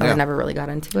art, so I never really got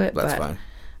into it. That's fine.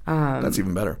 That's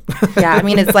even better. Yeah,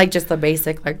 it's like just the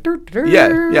basic like.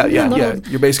 Yeah.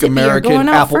 Your basic American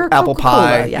apple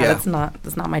pie. Yeah, that's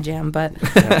not my jam, but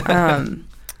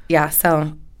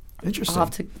so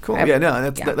interesting. Cool. I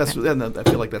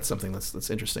feel like that's something that's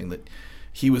interesting, that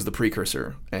he was the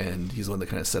precursor and he's the one that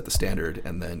kind of set the standard,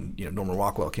 and then Norman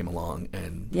Rockwell came along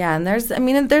and and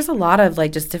there's a lot of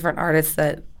like just different artists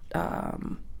that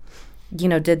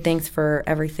did things for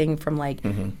everything from like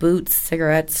boots,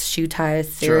 cigarettes, shoe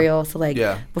ties, cereal. So like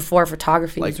before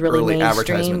photography was really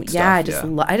mainstream. I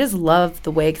just love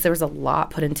the way, because there was a lot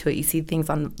put into it. You see things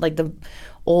on like the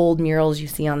old murals you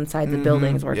see on inside the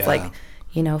buildings where it's like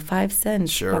 5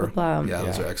 cents. Sure. Blah, blah, blah. Yeah,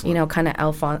 those are excellent. Kind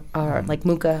of like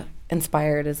Mucha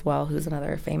inspired as well, who's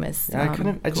another famous. I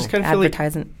just kind of feel like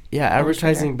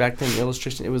advertising back then,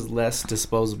 illustration, it was less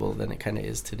disposable than it kind of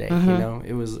is today.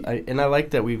 It was, and I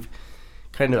like that we've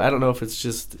kind of, I don't know if it's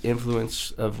just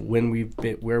influence of when we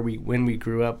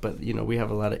grew up, but we have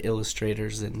a lot of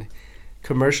illustrators and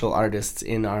commercial artists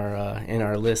in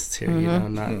our lists here.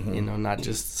 Not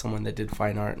just someone that did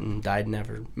fine art and died,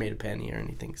 never made a penny or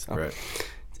anything. So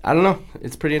I don't know.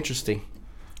 It's pretty interesting.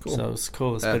 Cool. So it's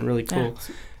cool. It's been really cool.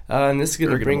 And this is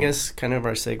going to bring us kind of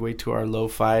our segue to our low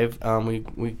five. We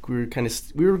were kind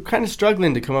of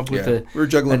struggling to come up with a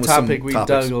topic. We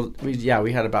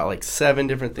had about like 7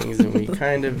 different things, and we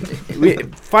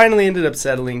finally ended up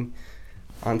settling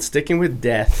on sticking with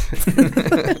death.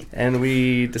 And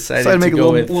we decided to make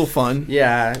go it a little fun.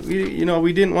 Yeah,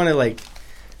 we didn't want to like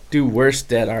do worst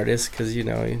dead artists, because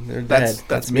they're dead.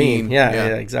 That's mean.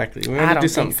 Yeah, exactly. We want to do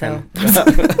something.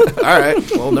 All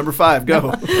right. Well, number 5,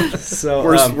 go. So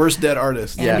worst dead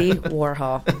artist. Andy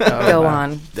Warhol. Go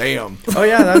on. Damn. Oh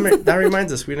yeah, that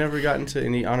reminds us. We never got into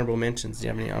any honorable mentions. Do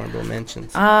you have any honorable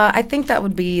mentions? I think that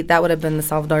would have been the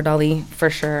Salvador Dali for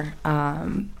sure.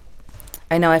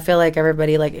 I know. I feel like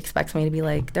everybody like expects me to be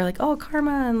like, they're like, oh,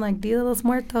 Karma and like Dia de los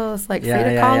Muertos, like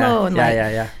Frida Kahlo, and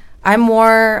like I'm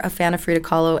more a fan of Frida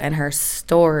Kahlo and her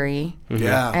story,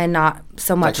 and not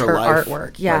so much like her life.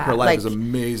 artwork. Yeah, like her life is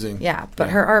amazing. Yeah,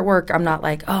 but her artwork, I'm not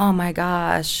like, oh my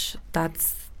gosh,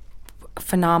 that's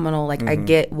phenomenal. Like I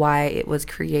get why it was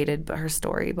created, but her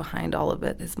story behind all of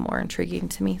it is more intriguing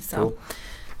to me. So. Cool.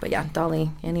 But yeah,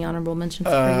 Dolly, any honorable mentions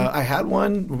for you? I had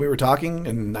one when we were talking,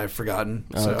 and I've forgotten.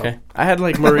 So. Okay. I had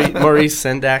like Maurice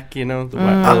Sendak, the Wild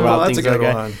that's Things a good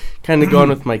guy. one. Kind of going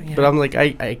with my, but I'm like,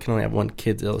 I can only have one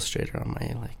kids illustrator on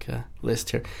my like list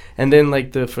here. And then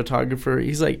like the photographer,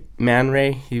 he's like Man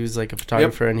Ray. He was like a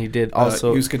photographer, and he did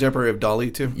also. He was contemporary of Dolly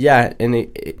too. Yeah,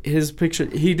 and his picture,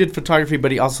 he did photography,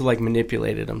 but he also like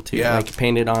manipulated them too, like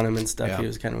painted on them and stuff. Yeah. He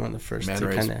was kind of one of the first Man to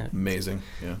Ray's kind of amazing.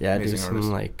 do some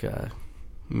artist. like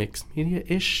mixed media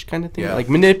ish kind of thing, Yeah. like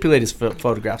manipulate his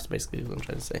photographs. Basically, is what I'm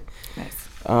trying to say. Nice.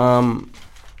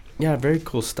 Yeah, very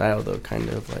cool style though, kind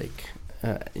of like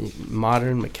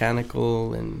modern,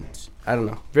 mechanical, and I don't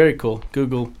know, very cool.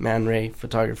 Google Man Ray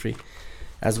photography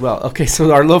as well. Okay,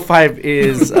 so our low 5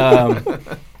 is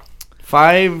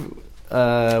 5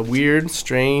 weird,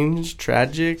 strange,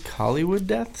 tragic Hollywood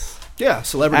deaths. Yeah,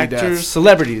 celebrity deaths.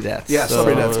 Celebrity deaths. Yeah, so,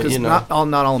 celebrity deaths. Because not all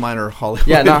of mine are Hollywood.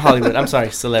 Yeah, not Hollywood. I'm sorry,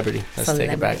 celebrity. Let's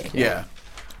take it back. Yeah.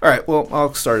 All right. Well,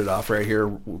 I'll start it off right here.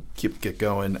 We'll get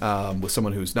going with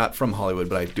someone who's not from Hollywood,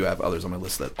 but I do have others on my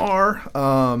list that are.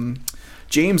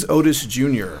 James Otis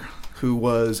Jr., who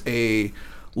was a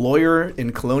lawyer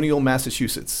in colonial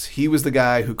Massachusetts. He was the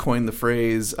guy who coined the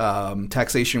phrase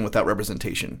taxation without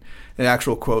representation. An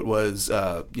actual quote was,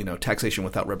 taxation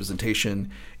without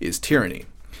representation is tyranny.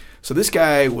 So this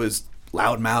guy was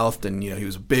loudmouthed, and he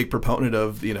was a big proponent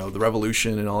of the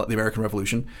Revolution and all the American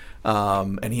Revolution.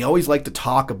 And he always liked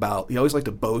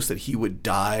to boast that he would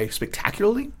die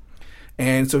spectacularly.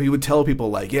 And so he would tell people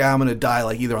like, yeah, I'm going to die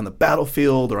like either on the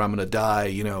battlefield or I'm going to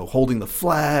die, holding the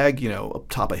flag, up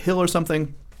top a hill or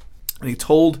something. And he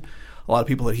told a lot of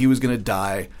people that he was going to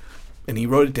die, and he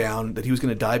wrote it down that he was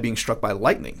going to die being struck by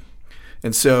lightning.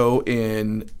 And so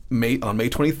on May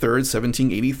 23rd,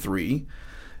 1783,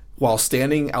 while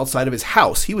standing outside of his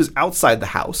house, he was outside the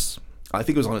house. I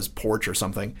think it was on his porch or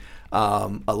something.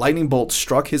 A lightning bolt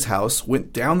struck his house,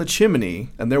 went down the chimney,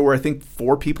 and there were, I think,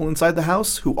 4 people inside the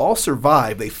house who all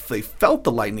survived. They felt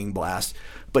the lightning blast,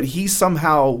 but he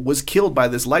somehow was killed by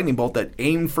this lightning bolt that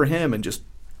aimed for him and he just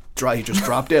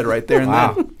dropped dead right there and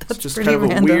then. It's just kind of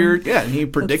random. a weird, and he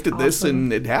predicted this,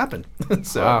 and it happened.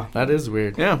 So, wow, that is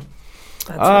weird. Yeah.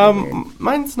 That's really weird.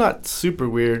 Mine's not super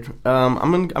weird.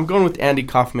 I'm going with Andy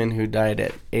Kaufman, who died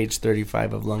at age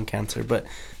 35 of lung cancer. But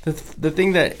the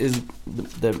thing that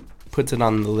puts it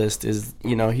on the list is,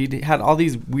 he had all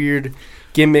these weird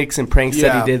gimmicks and pranks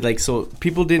that he did. Like, so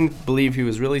people didn't believe he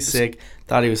was really sick,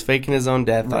 thought he was faking his own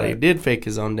death, thought he did fake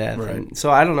his own death. Right. And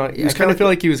so I don't know. I kind of feel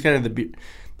like he was kind of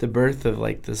the birth of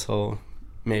like this whole,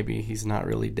 maybe he's not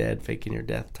really dead, faking your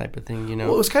death type of thing,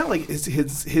 Well, it was kind of like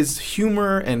his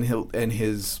humor and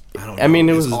his I don't know. I mean,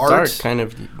 it his was art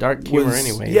dark humor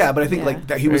anyway. Yeah, but I think like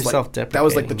that he was like self-deprecating. that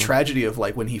was like the tragedy of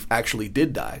like when he actually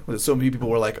did die. So many people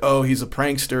were like, "Oh, he's a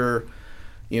prankster,"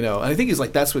 And I think he's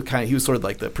like that's what he was sort of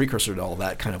like the precursor to all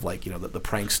that kind of like the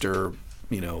prankster,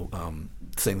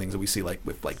 saying things that we see like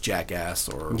with like Jackass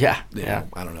or I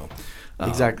don't know.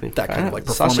 Exactly. That kind of like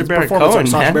performance. Sacha Baron Cohen,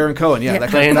 Sacha Baron Cohen, yeah.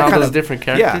 That playing kind all of, those different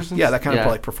characters. Yeah, that kind of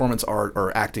like performance art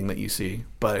or acting that you see.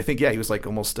 But I think, he was like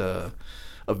almost a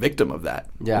victim of that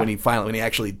when he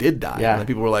actually did die. Yeah. And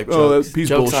people were like, oh, he's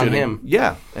jokes bullshitting. on him.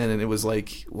 Yeah. And then it was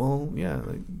like, well, yeah.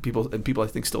 Like people I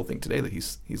think still think today that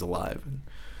he's alive. And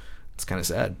it's kind of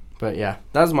sad. But yeah,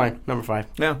 that was mine, number 5.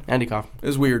 Yeah. Andy Kaufman. It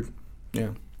was weird.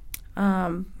 Yeah.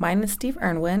 Mine is Steve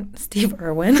Irwin.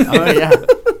 Oh, yeah.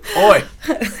 Oi.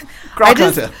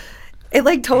 It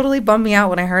like totally bummed me out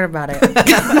when I heard about it.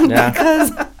 Yeah.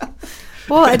 Because,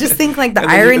 I just think like the and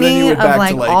then you irony went of back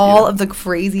like to, like, all of the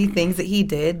crazy things that he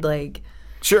did. Like,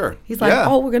 sure. he's like,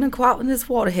 oh, we're gonna go out in this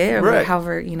water here, right. or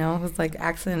however, it was like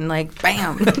accident, like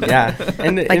bam. Yeah,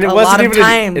 and like it a wasn't lot of even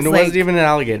times, and it wasn't even an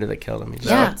alligator that killed him. A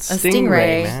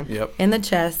stingray, man. Yep. in the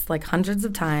chest, like hundreds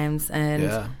of times,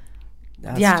 and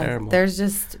That's terrible.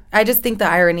 I just think the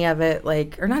irony of it,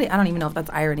 like, or not, I don't even know if that's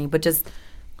irony, but just,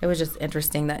 it was just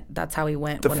interesting that that's how he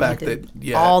went. The when fact he did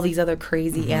that, all these other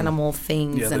crazy animal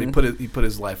things. Yeah, and that he put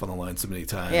his life on the line so many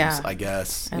times, I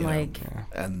guess. And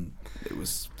and it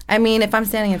was... I mean, if I'm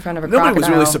standing in front of a Nobody crocodile... was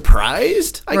really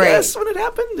surprised, I guess, when it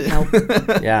happened.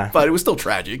 Nope. Yeah. But it was still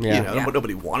tragic, Yeah.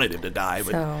 Nobody wanted him to die,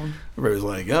 but everybody was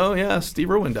like, oh, yeah, Steve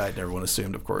Irwin died, and everyone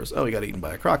assumed, of course, he got eaten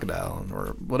by a crocodile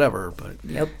or whatever, but...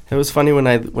 Yep. It was funny when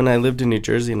I lived in New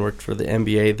Jersey and worked for the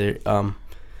NBA,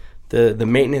 the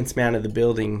maintenance man of the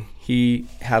building, he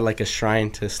had like a shrine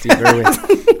to Steve Irwin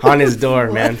on his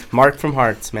door, man. Mark from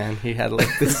Hearts, man. He had like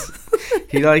this.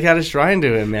 He like had a shrine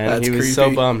to him, man. That's he was creepy.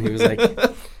 so bummed. He was like,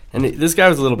 and this guy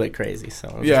was a little bit crazy. So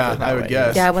let's just put it that I would way.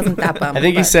 guess. Yeah, I wasn't that bummed. I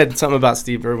think he but- said something about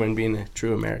Steve Irwin being a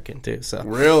true American too. So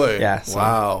Really? Yeah, so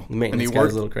wow. the maintenance And he guy was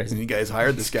worked- a little crazy. And you guys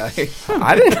hired this guy.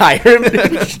 I didn't hire him.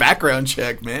 Dude. Background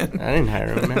check, man. I didn't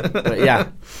hire him, man. But yeah,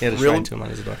 he had a Real- shrine to him on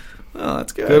his door. Oh,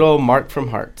 that's good. Good old Mark from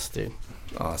Hearts, dude.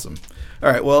 Awesome. All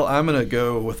right. Well, I'm going to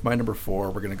go with my number 4.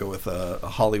 We're going to go with a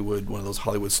Hollywood, one of those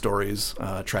Hollywood stories,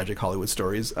 tragic Hollywood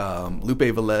stories. Lupe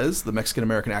Velez, the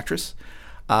Mexican-American actress.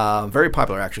 Very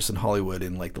popular actress in Hollywood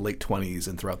in like the late 20s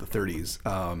and throughout the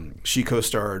 30s. She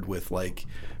co-starred with like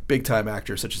big-time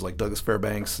actors such as like Douglas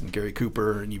Fairbanks and Gary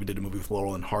Cooper, and even did a movie with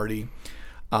Laurel and Hardy.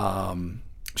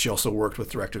 She also worked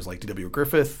with directors like D.W.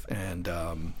 Griffith and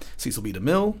Cecil B.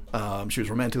 DeMille. She was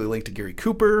romantically linked to Gary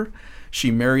Cooper. She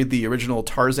married the original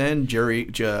Tarzan, Johnny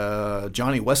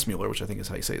Westmuller, which I think is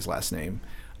how you say his last name.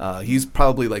 He's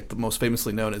probably like the most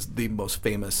famously known as the most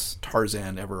famous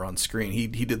Tarzan ever on screen. He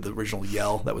did the original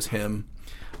Yell. That was him.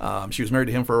 She was married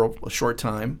to him for a short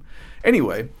time.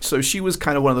 Anyway, so she was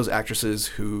kind of one of those actresses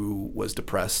who was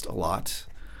depressed a lot.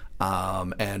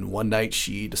 And one night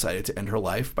she decided to end her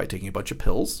life by taking a bunch of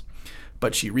pills.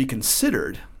 But she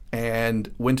reconsidered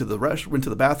and went to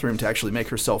the bathroom to actually make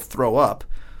herself throw up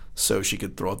so she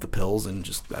could throw up the pills and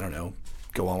just, I don't know,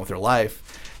 go on with her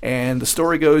life. And the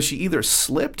story goes she either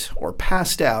slipped or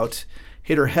passed out,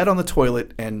 hit her head on the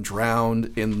toilet, and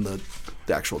drowned in the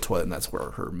actual toilet, and that's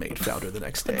where her maid found her the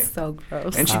next day. That's so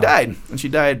gross. And she died. And she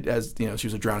died as, you know, she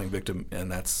was a drowning victim, and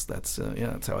that's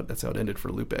how it ended for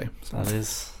Lupe. So. That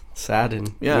is sad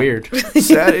and Yeah. weird.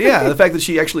 Sad, yeah, the fact that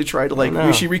she actually tried to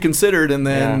know. she reconsidered and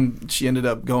then she ended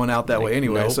up going out that way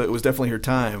anyway. nope. So it was definitely her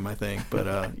time, I think.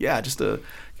 But yeah, just I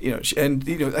think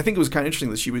it was kind of interesting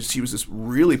that she was this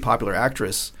really popular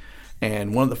actress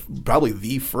and one of the probably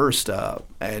the first.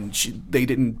 And they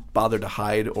didn't bother to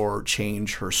hide or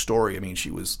change her story. I mean,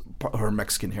 her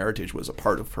Mexican heritage was a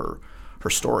part of her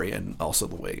story and also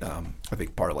the way I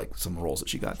think part of like some roles that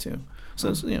she got too. So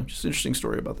it's, just an interesting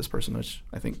story about this person, which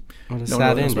I think What a no one sad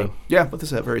really knows ending. about. Yeah, but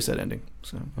this is a very sad ending.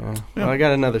 So Yeah. Yeah. Well, I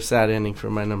got another sad ending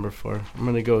for my number 4. I'm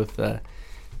going to go with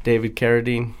David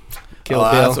Carradine, Kill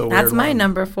Oh, Bill. that's a weird That's my one.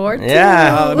 number 4, too.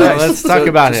 Yeah. Oh, Well, nice. let's talk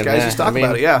about just, it. guys. man. Just talk I mean,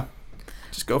 about it. Yeah,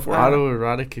 just go for it.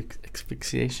 Autoerotic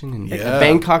asphyxiation in Yeah.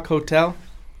 Bangkok hotel.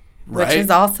 Which Right? is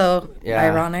also Yeah.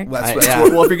 ironic. Well,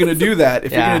 if you're gonna do that,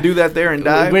 if you're Yeah. gonna do that there and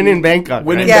die, Win in Bangkok.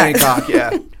 win in right? Yeah. Bangkok.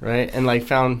 Yeah. Right? And like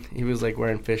he was like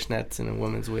wearing fishnets and a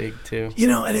woman's wig too.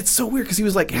 And it's so weird because he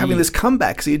was like having this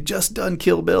comeback because he had just done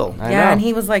Kill Bill. I Yeah, know. and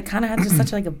he was like kind of had just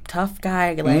such like a tough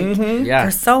guy like Yeah.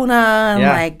 persona and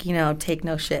Yeah. like take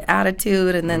no shit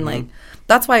attitude, and then like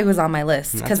that's why he was on my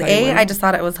list That's because why he went. I just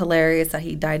thought it was hilarious that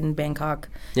he died in Bangkok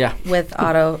Yeah. with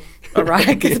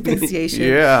autoerotic asphyxiation.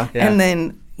 Yeah. Yeah. And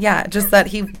then just that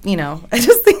he I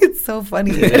just think it's so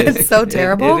funny. is. It's so It-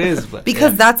 terrible. it is, but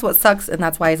because yeah. that's what sucks, and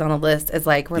that's why he's on the list. Is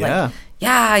like we're Yeah. like,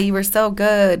 yeah, you were so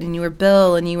good, and you were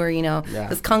Bill, and you were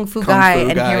this kung fu guy,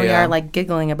 and guy, here we yeah. are like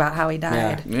giggling about how he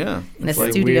died Yeah. in a It's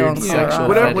like studio weird in sexual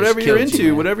Colorado. fetish Whatever you're kills you, into,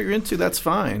 man. whatever you're into, that's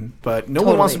fine. But no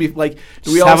one wants to be Totally. like.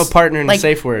 Just We all have a partner and like- a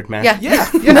safe word, man. Yeah, Yeah.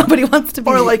 Nobody wants to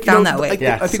be Or like found that way.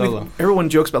 Yeah, I think solo. everyone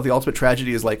jokes about the ultimate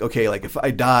tragedy is like, okay, like if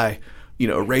I die,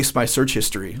 erase my search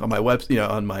history on my web,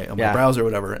 on my Yeah. browser or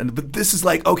whatever. But this is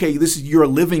like, okay, you're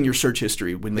living your search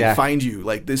history when they Yeah. find you.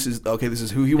 Like this is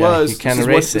who he Yeah, was. you can't this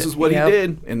erase is this it. is what Yep. he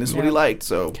did, and this is what he Yep. liked.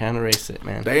 So Can't erase it,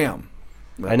 man. damn.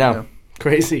 I know. Yeah.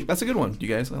 Crazy. That's a good one, you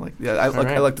guys. I like. Yeah, I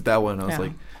right. liked it that one. I was Yeah.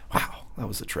 like, wow, that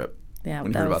was a trip. Yeah,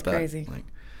 when you that heard was about crazy. that, like,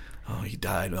 oh, he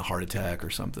died of a heart attack or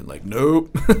something. Like,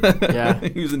 nope. Yeah.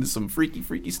 he was into some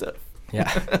freaky stuff. Yeah.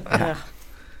 Ugh.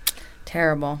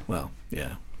 Terrible. Well,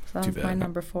 yeah. So that Too was my bad.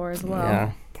 number 4 as well.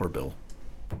 Yeah. Poor Bill.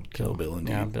 Kill Bill,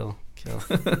 indeed. Yeah, Bill. Kill.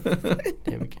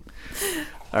 David.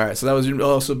 All right, so that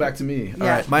was so back to me. All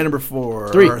Yeah. right, my number 4.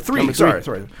 Three. Or three. Number Sorry.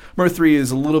 three. Number 3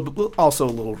 is also a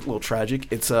little tragic.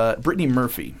 It's Brittany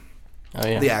Murphy, Oh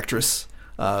yeah. the actress.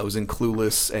 Was in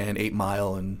Clueless and 8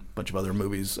 Mile and a bunch of other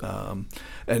movies.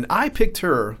 And I picked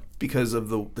her because of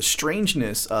the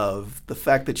strangeness of the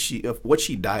fact that of what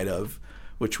she died of,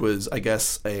 which was, I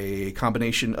guess, a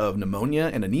combination of pneumonia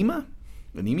and anemia.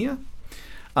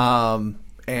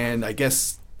 And I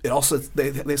guess it also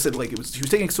they said like she was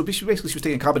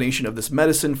taking a combination of this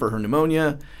medicine for her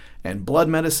pneumonia and blood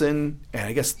medicine, and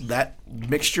I guess that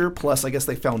mixture plus I guess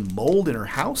they found mold in her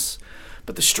house.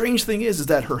 But the strange thing is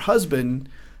that her husband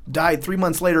died 3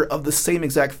 months later of the same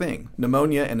exact thing,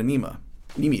 pneumonia and anemia.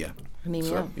 Anemia.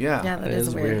 So, yeah. Yeah, that That is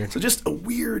is weird. weird. So just a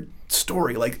weird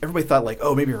story. Like everybody thought, like,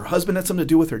 oh, maybe her husband had something to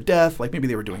do with her death. Like maybe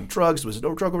they were doing drugs. It was a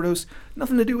drug overdose.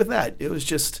 Nothing to do with that. It was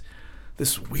just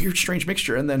this weird, strange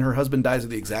mixture. And then her husband dies of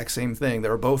the exact same thing. They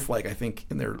were both like, I think,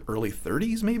 in their early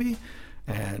 30s, maybe,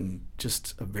 and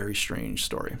just a very strange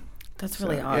story. That's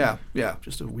really odd. Yeah,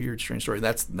 just a weird, strange story.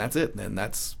 That's it. And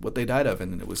that's what they died of,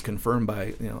 and it was confirmed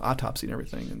by autopsy and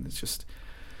everything. And it's just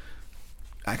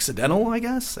accidental, I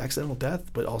guess, accidental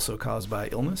death, but also caused by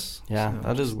illness. Yeah, So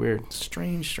that is weird.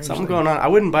 Strange. Something thing. going on. I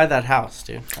wouldn't buy that house,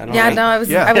 dude. I don't Yeah, like, no, I was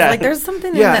like, there's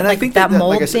something in Yeah, that, and I like think that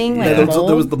mold like I said, thing. yeah, Like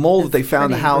there was the mold that they is found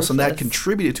in the pretty house, and that ruthless.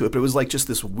 contributed to it. But it was like just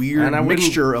this weird And I wouldn't-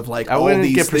 mixture of like I all wouldn't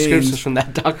these get prescriptions things. from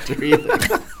that doctor either.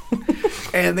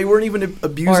 And they weren't even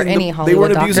abusing Or any they Hollywood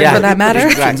weren't doctor abusing for the that matter.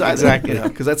 prescriptions Exactly. either,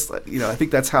 because that's I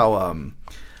think that's how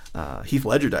Heath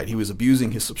Ledger died. He was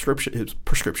abusing his prescription.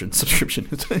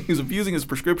 He was abusing his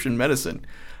prescription medicine,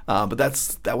 but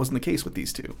that wasn't the case with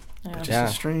these two. Yeah. Just Yeah,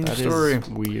 a strange that is story.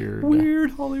 weird.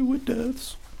 Weird Hollywood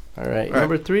deaths. All right, right.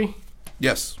 number 3.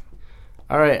 Yes.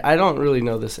 All right, I don't really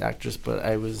know this actress, but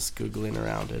I was Googling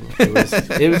around and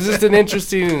it was just an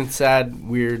interesting and sad,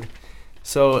 weird.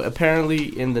 So apparently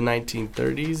in the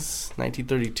 1930s,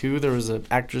 1932, there was an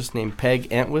actress named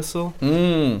Peg Entwistle,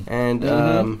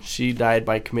 and she died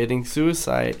by committing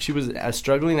suicide. She was a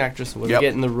struggling actress and wasn't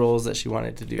getting the roles that she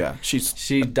wanted to do. Yeah,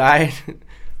 She died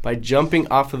by jumping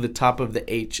off of the top of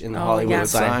the H in the Hollywood yeah.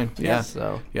 sign. Yeah.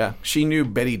 So Yeah, she knew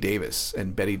Betty Davis,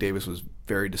 and Betty Davis was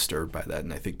very disturbed by that,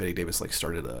 and I think Betty Davis like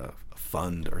started a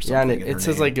fund or something. yeah, and in her it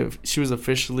says name. like she was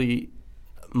officially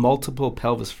multiple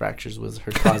pelvis fractures was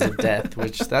her cause of death,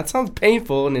 which that sounds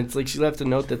painful. And it's like she left a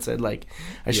note that said like,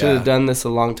 I should have done this a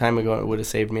long time ago. It would have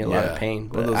saved me a lot of pain.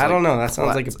 One of But those, I don't like, know. That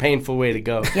sounds like a painful way to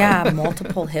go. Yeah,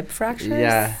 multiple hip fractures.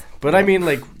 Yeah. But I mean,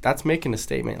 like, that's making a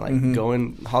statement.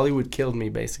 Like, Hollywood killed me,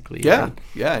 basically. Yeah, And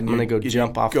yeah. And I'm going to go you're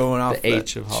jump off going off the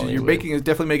H of Hollywood. You're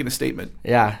definitely making a statement.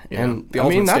 Yeah. Yeah, And the I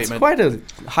mean, ultimate that's statement. quite a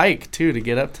hike, too, to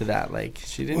get up to that. Like,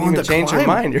 she didn't And even change her climate-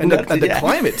 mind. Or and nothing. the Yeah.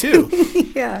 climate too.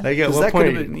 Yeah. Like, at 'Cause what that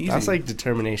could've point? been easy. That's like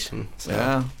determination. So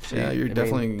Yeah, she- yeah. You're I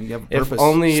definitely mean, you have a if purpose.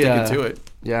 only, sticking to it.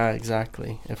 Yeah,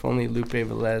 exactly. If only Lupe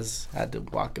Velez had to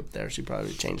walk up there, she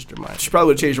probably changed her mind. She probably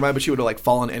would have changed her mind, but she would have like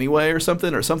fallen anyway, or something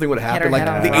would have Hit happened. her Like head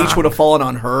on the a H rock. would have fallen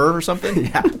on her or something.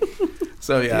 Yeah.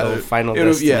 So yeah, The old Final it would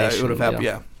have Destination happened. deal.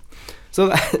 Yeah, So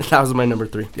that was my number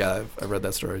 3. yeah. I read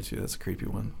that story too. That's a creepy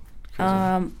one.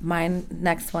 My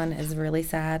next one is really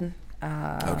sad.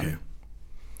 Okay.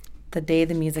 The day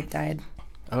the music died.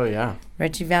 Oh, yeah.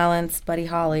 Richie Valens, Buddy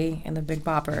Holly, and the Big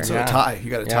Bopper. So Yeah. a tie. You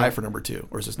got a tie Yeah. for number 2,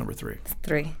 or is this number 3?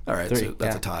 3. All right, 3, so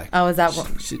that's yeah. a tie. Oh, is that one?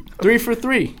 3 for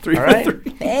 3. 3 All for right?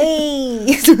 3. Hey.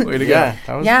 Way to Yeah, go.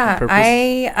 that was Yeah, the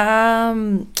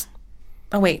purpose.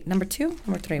 Oh wait, number 2,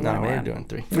 number 3. No, what am I we're at? doing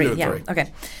 3. We're 3. doing Yeah. 3.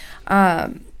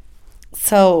 Okay.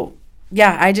 So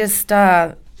yeah, I just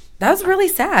that was really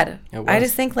sad. It I was.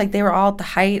 just think like they were all at the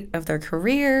height of their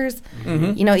careers.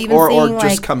 Mm-hmm. You know, even Or seeing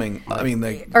just like coming. I mean,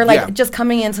 they or like yeah, just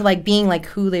coming into like being like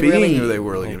who they being really who they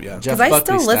were. Yeah. Jeff because I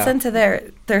Buckley still listen style.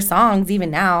 to their songs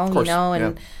even now, course, you know,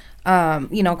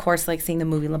 and you know, of course, like seeing the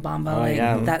movie La Bamba, Oh, like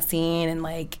yeah. that scene, and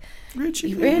like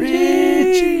Richie.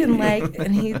 Richie, and like,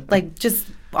 and he like just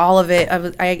all of it.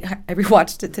 I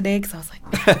rewatched it today because I was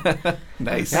like,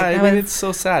 Nice. Yeah, I That mean, was- it's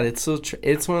so sad. It's so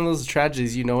it's one of those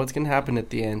tragedies. You know what's gonna happen at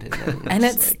the end, and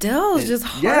it's it's like- still it- just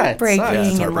yeah, it sucks. heartbreaking. Yeah, it's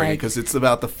and heartbreaking like, because it's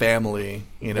about the family.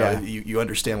 You know, Yeah. you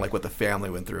understand like what the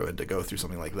family went through, and to go through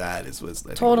something like that was I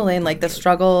think, totally, and like the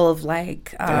struggle of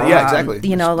like, Yeah, exactly.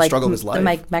 You know, The like struggle of his the life.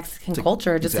 like Mexican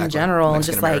culture, just in Exactly. general, and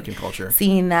just like Mexican-American culture.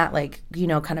 seeing that, like you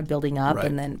know, kind of building up, Right.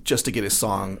 and then just to get his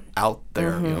song out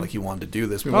there, you know, like he wanted to do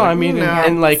this. We were Oh, like, I mean, no.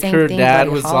 and like Same her thing, dad Buddy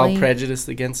was Holly. all prejudiced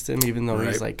against him, even though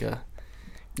he's Right. like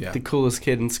yeah. the coolest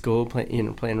kid in school,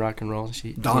 playing rock and roll.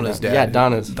 Donna's dad. Yeah,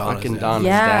 Donna's Donna's fucking dad. Donna's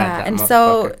yeah, dad. that and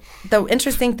so motherfucker. the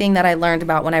interesting thing that I learned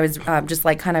about when I was just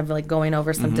like kind of like going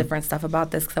over some different stuff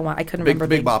about this because I couldn't remember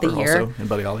Big the Bopper year. also and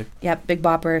Buddy Holly. Yeah, Big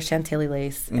Bopper, Chantilly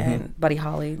Lace, and Buddy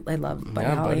Holly. I love Buddy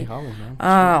yeah, Holly. Buddy Holly,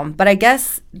 man. But I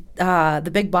guess the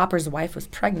Big Bopper's wife was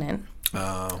pregnant.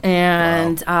 Oh,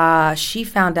 And she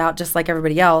found out just like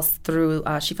everybody else through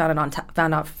she found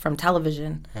out from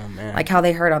television, Oh man, like how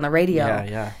they heard on the radio. yeah,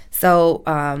 yeah. So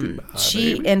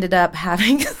she ended up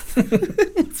having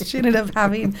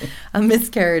a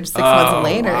miscarriage 6 months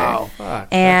later. wow. Fuck,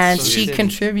 And that's so she shitty.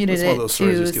 contributed That's one of it those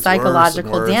stories to just gets worse and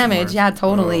psychological worse and damage. worse. Yeah,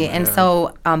 totally. Oh, and man.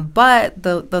 so, but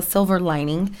the silver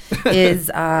lining is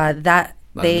that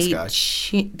Not in the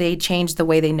sky. they changed the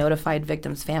way they notified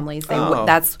victims' families. Oh.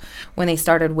 That's when they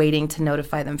started waiting to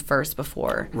notify them first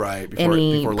before Right.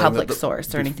 any before letting public the-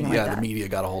 source or anything yeah, like that. the media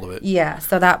got a hold of it. Yeah,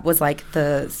 so that was like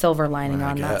the silver lining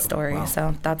I on get that it. story. Wow.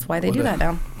 So that's why they What do a- that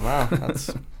now. Wow,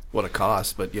 that's what a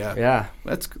cost. But Yeah.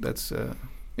 that's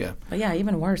yeah. But yeah,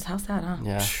 even worse. How's that, huh?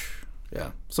 Yeah.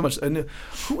 Yeah, so much. And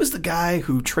who was the guy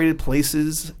who traded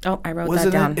places? Oh, I wrote Was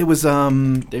that down. It was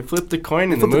They flipped the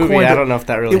coin in the flipped the movie. coin, I but don't know if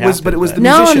that really it was- happened. but it was the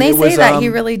No, musician. and they It say was, that he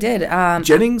really did.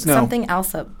 Jennings? No. Something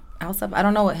Alsop. I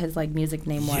don't know what his like music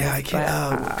name was. Yeah, I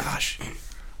can't. but, Gosh,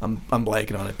 I'm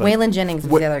blanking on it. But Waylon Jennings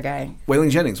was the other guy.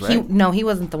 Waylon Jennings, right? He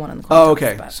wasn't the one in the coin Oh, toss,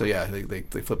 okay. but So yeah, they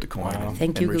flipped a coin. Wow. And,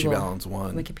 Thank and you, Richie Google. Valens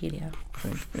won. Wikipedia.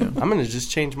 Yeah. I'm gonna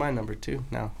just change my number 2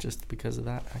 now, just because of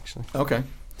that, actually. Okay.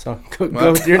 So go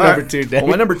with your All number right. 2, Dave. Well,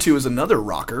 my number 2 is another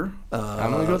rocker. I'm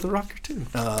gonna go with the rocker too.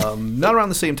 Not around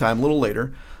the same time, a little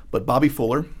later, but Bobby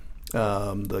Fuller,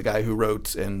 the guy who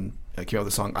wrote and came out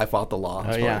with the song "I Fought the Law."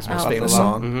 It's probably his most I Fought famous the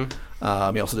Law.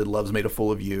 song. He also did "Love's Made a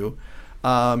Fool of You."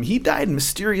 He died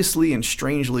mysteriously and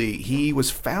strangely. He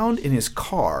was found in his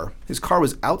car. His car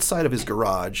was outside of his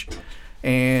garage,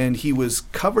 and he was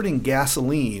covered in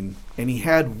gasoline, and he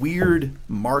had weird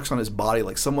marks on his body,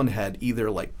 like someone had either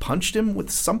like punched him with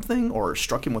something or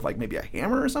struck him with like maybe a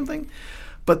hammer or something.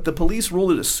 But the police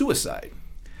ruled it a suicide.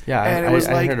 Yeah, And it was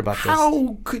I like, heard about this.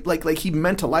 how could like he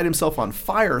meant to light himself on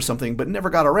fire or something, but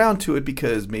never got around to it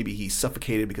because maybe he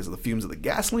suffocated because of the fumes of the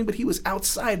gasoline. But he was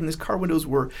outside, and his car windows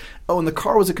were and the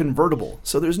car was a convertible,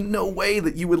 so there's no way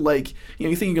that you would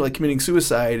you think you're like committing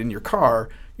suicide in your car.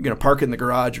 You're gonna park it in the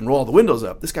garage and roll all the windows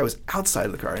up. This guy was outside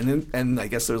of the car, and I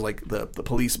guess there's like the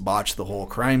police botched the whole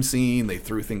crime scene. They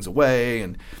threw things away,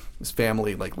 and his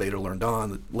family like later learned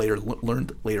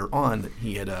later on that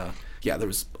he had there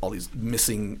was all these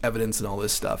missing evidence and all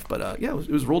this stuff. But it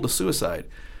was ruled a suicide.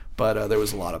 But there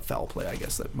was a lot of foul play, I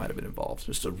guess, that might have been involved.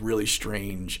 Just a really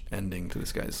strange ending to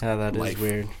this guy's that life. is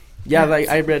weird. Yeah, like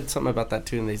I read something about that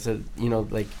too, and they said,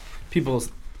 like people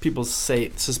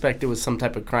suspect it was some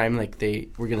type of crime, like they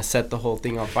were gonna set the whole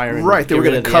thing on fire. And right, they were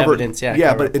going gonna to cover evidence.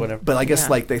 but I guess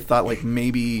like they thought like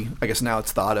maybe I guess now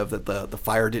it's thought of that the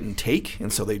fire didn't take,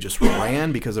 and so they just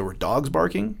ran because there were dogs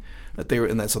barking.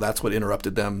 So that's what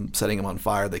interrupted them setting him on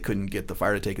fire. They couldn't get the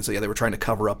fire to take it. So they were trying to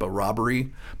cover up a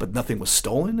robbery, but nothing was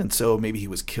stolen, and so maybe he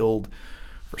was killed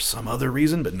for some other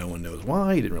reason, but no one knows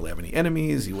why. He didn't really have any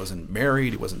enemies. He wasn't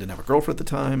married. He didn't have a girlfriend at the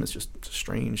time. It's just a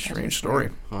strange story.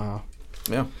 Wow.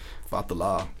 Yeah, fought the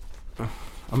law.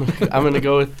 I'm gonna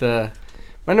go with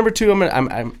my number 2.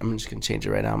 I'm just gonna change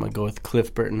it right now. I'm gonna go with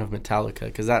Cliff Burton of Metallica,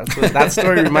 because that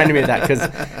story reminded me of that. Because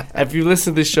if you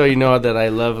listen to this show, you know that I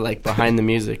love like behind the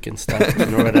music and stuff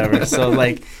and whatever. So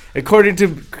like according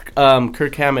to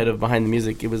Kirk Hammett of Behind the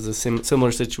Music, it was a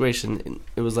similar situation.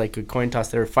 It was like a coin toss.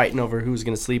 They were fighting over who was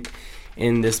gonna sleep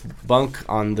in this bunk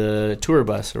on the tour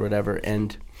bus or whatever,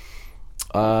 and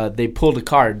they pulled a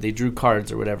card. They drew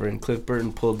cards or whatever, and Cliff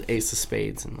Burton pulled Ace of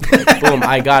Spades, and like, boom,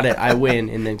 I got it, I win.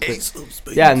 And then Ace of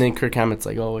Spades. Yeah, and then Kirk Hammett's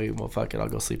like, oh wait, well fuck it, I'll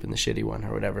go sleep in the shitty one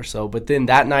or whatever. So, but then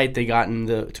that night they got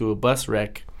to a bus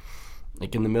wreck,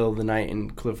 like in the middle of the night,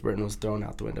 and Cliff Burton was thrown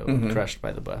out the window, and crushed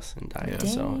by the bus and died. Yeah.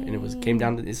 So, and it came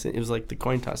down to this. It was like the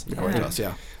coin toss. Coin toss,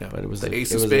 yeah. But it was the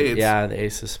Ace it of was Spades. the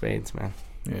Ace of Spades, man.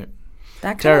 Yeah.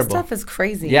 That kind Terrible. of stuff is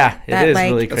crazy. Yeah, it is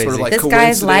really That's crazy. sort of like This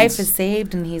guy's life coincidence. is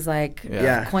saved, and he's like,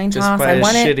 Yeah. coin just toss. by I a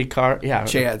won it. shitty car. Yeah,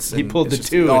 Chance. He and pulled the it's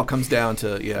just- 2. It all comes down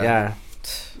to Yeah,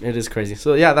 it is crazy.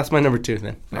 So yeah, that's my number 2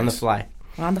 then. On the Nice. fly.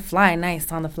 On the fly,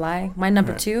 nice. On the fly. My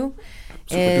number 2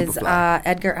 Super is duper fly.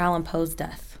 Edgar Allan Poe's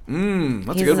death. That's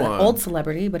He's a good an one. old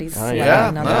celebrity, but he's Oh, celebrity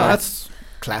yeah. nonetheless. That's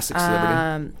classic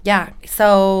celebrity.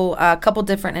 So a couple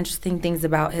different interesting things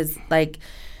about his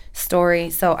story.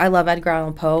 So I love Edgar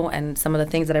Allan Poe, and some of the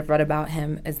things that I've read about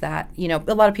him is that a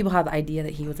lot of people have the idea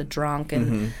that he was a drunk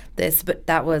and this, but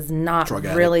that was not Drug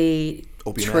addict. really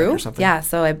Opium true. addict or something? Yeah.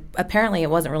 So apparently it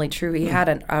wasn't really true. He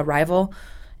had a rival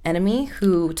enemy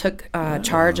who took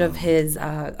charge of his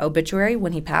obituary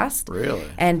when he passed. Really?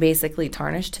 And basically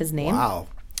tarnished his name. Wow.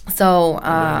 So,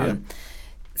 idea.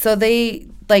 so they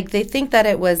think that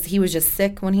he was just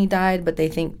sick when he died, but they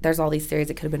think there's all these theories.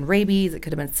 It could have been rabies, it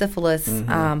could have been syphilis.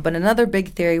 But another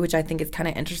big theory, which I think is kind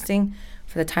of interesting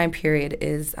for the time period,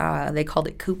 is they called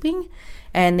it cooping,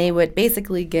 and they would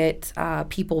basically get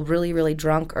people really, really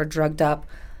drunk or drugged up,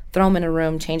 throw them in a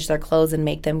room, change their clothes, and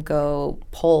make them go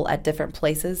poll at different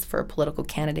places for political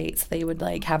candidates. They would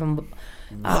have them.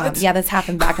 Yeah, this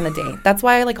happened back in the day. That's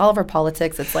why all of our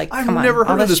politics, it's like, I've come on, never heard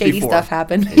all of this this shady before. stuff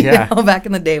happened. Yeah. Back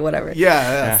in the day, whatever.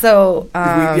 Yeah. So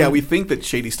we think that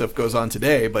shady stuff goes on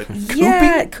today, but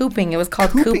yeah, cooping. It was called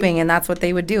Cooping? cooping, and that's what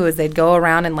they would do is they'd go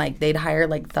around and they'd hire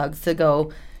thugs to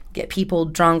go get people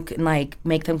drunk and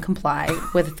make them comply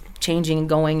with changing and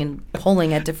going and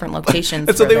polling at different locations.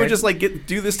 And so they for would their- just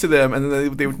do this to them, and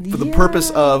then they would for the purpose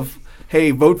of,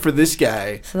 hey, vote for this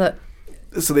guy. So that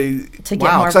So they To get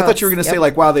wow. more Because I thought you were votes. going to say Yep.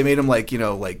 like, wow, they made him like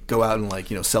like go out and like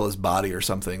sell his body or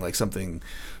something like something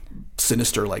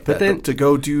sinister like But that. then- But to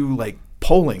go do like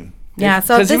polling. Yeah,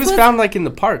 so Because he this was found like in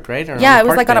the park, right? Or Yeah, on it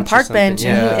was like on a bench or park something. bench,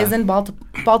 and Yeah. he is in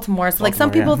Baltimore. So, like, some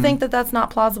Baltimore, people yeah. think that that's not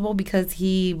plausible because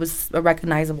he was a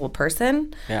recognizable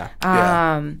person. Yeah.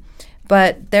 Yeah.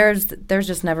 But there's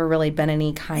just never really been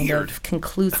any kind Weird. of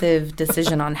conclusive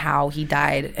decision on how he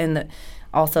died, and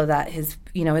also that his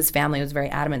family was very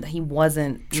adamant that he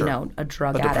wasn't Sure. a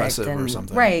drug A addict depressive or and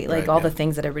something. right, like Right, all yeah. the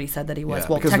things that everybody said that he was. Yeah,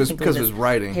 Well, because of his- technically, because of his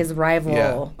writing. his rival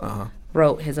Yeah. Uh-huh.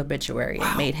 wrote his obituary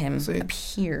and made him See?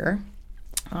 appear.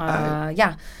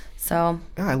 Yeah. So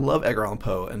Yeah, I love Edgar Allan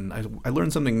Poe, and I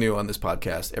learned something new on this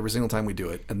podcast every single time we do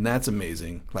it, and that's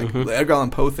amazing. Like Mm-hmm. the Edgar Allan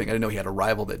Poe thing, I didn't know he had a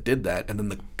rival that did that, and then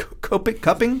the cooping,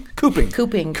 Cooping. Yeah,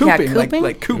 cooping.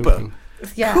 like Koopa.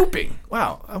 Yeah. Cooping.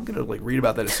 Wow, I'm gonna like read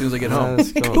about that as soon as I get home.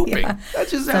 That's cool. Cooping. Yeah. That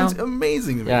just sounds So-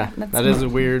 amazing to me. Yeah, That's that is a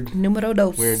weird numero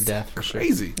dos. death for sure.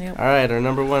 Crazy. Yep. All right, our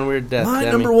number one weird death. My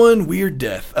Demi. number one weird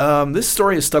death. This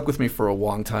story has stuck with me for a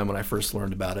long time when I first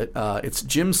learned about it. It's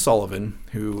Jim Sullivan,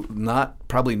 who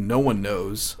probably no one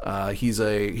knows. He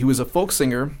was a folk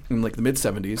singer in like the mid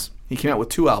 '70s. He came out with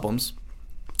 2 albums.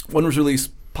 One was released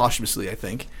posthumously, I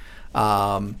think.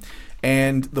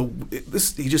 And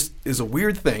he just is a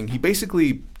weird thing. He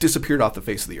basically disappeared off the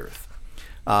face of the earth.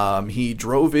 He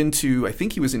drove into, I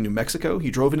think he was in New Mexico.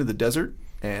 He drove into the desert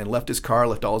and left his car,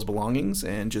 left all his belongings,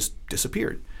 and just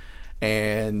disappeared.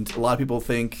 And a lot of people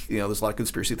think, there's a lot of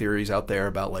conspiracy theories out there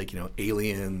about like,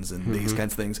 aliens and these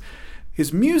kinds of things.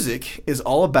 His music is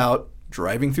all about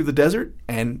driving through the desert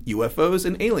and UFOs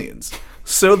and aliens.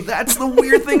 So that's the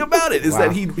weird thing about it is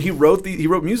that he wrote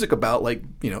music about like,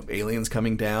 aliens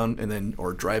coming down and then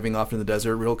or driving off in the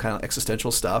desert, real kind of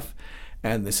existential stuff.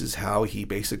 And this is how he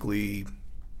basically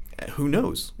who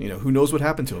knows? Who knows what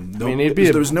happened to him? No, I mean, it'd be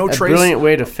there's no a trace. brilliant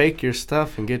way to fake your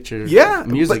stuff and get your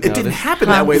music but it didn't noticed. happen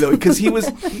that way though, because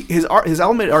his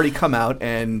album had already come out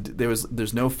and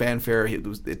there's no fanfare.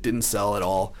 It didn't sell at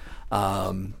all,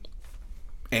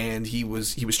 and he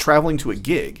was traveling to a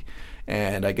gig,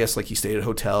 and I guess like he stayed at a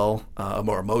hotel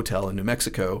or a motel in New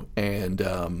Mexico,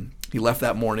 and he left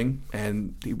that morning,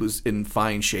 and he was in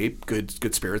fine shape,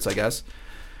 good spirits, I guess.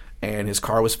 And his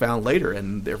car was found later,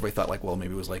 and everybody thought like, well,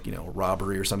 maybe it was like a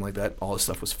robbery or something like that. All his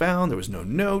stuff was found. There was no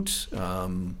note.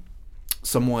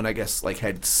 Someone, I guess, like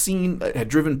had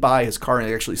driven by his car and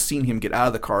had actually seen him get out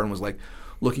of the car and was like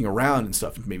looking around and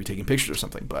stuff, and maybe taking pictures or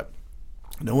something. But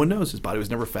no one knows. His body was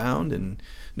never found, and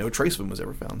no trace of him was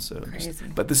ever found. So,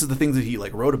 but this is the things that he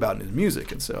like wrote about in his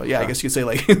music, and so I guess you could say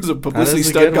like it was a publicity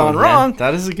stunt gone wrong.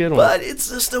 That is a good one. But it's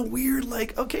just a weird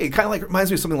like it kind of like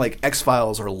reminds me of something like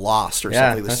X-Files or Lost or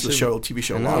something. This is a TV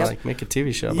show. No, Lost. like make a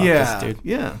TV show about this dude.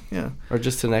 Yeah. Or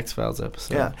just an X-Files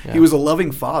episode. Yeah. He was a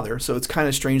loving father, so it's kind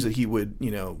of strange that he would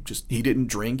he didn't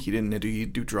drink, he didn't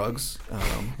do drugs.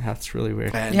 That's really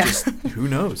weird. And just who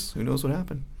knows what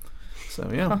happened. So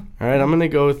yeah. All right, I'm gonna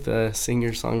go with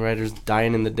singer-songwriters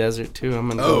dying in the desert too. I'm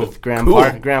gonna go with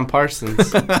Graham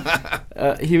Parsons.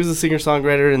 He was a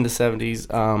singer-songwriter in the '70s,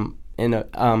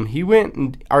 and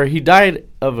he died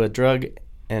of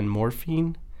a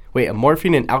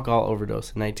morphine and alcohol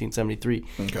overdose in 1973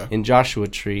 in Joshua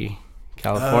Tree,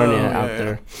 California,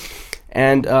 there.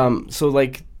 And so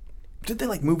like, did they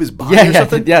like move his body or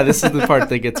something? Yeah. This is the part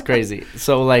that gets crazy.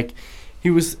 So like,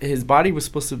 his body was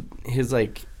supposed to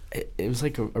it was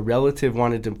like a relative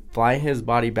wanted to fly his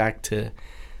body back to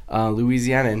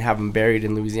Louisiana and have him buried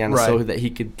in Louisiana so that he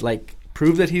could like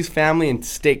prove that he's family and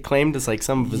stake claim to like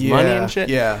some of his money and shit.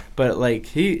 Yeah. But like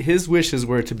his wishes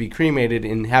were to be cremated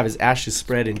and have his ashes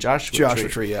spread in Joshua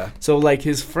Tree. Yeah. So like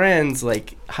his friends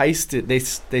like heisted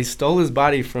they stole his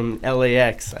body from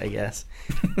LAX, I guess.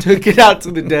 Took it out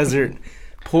to the desert.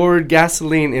 Poured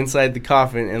gasoline inside the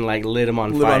coffin and like lit him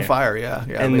on fire. Yeah.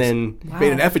 And then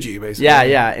made an effigy basically.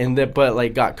 Yeah, and but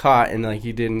like got caught and like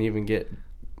he didn't even get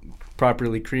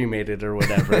properly cremated or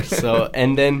whatever. So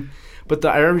and then, but the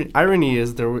irony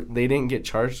is they didn't get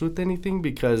charged with anything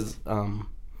because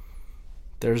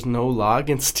there's no law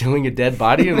against stealing a dead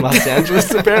body in Los Angeles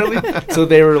apparently. So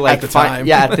they were like at the time.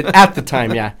 at the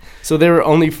time, yeah. So they were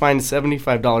only fined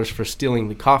 $75 for stealing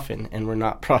the coffin and were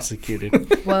not prosecuted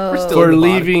Whoa. for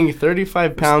leaving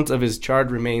 35 pounds of his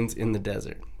charred remains in the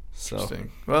desert. So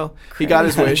interesting. Well, he got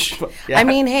his wish. Yeah. I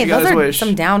mean, hey, those are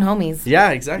some down homies.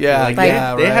 Yeah, exactly. Yeah, like,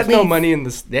 yeah, they had no Please. money in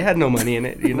this. They had no money in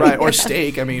it, you know? Right, or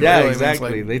stake. I mean, yeah, really, exactly.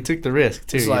 I mean, it's They took the risk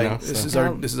too. it's You like know, this so.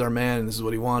 is our man, and this is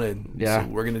what he wanted. Yeah. So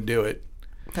we're gonna do it.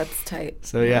 That's tight.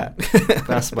 So yeah,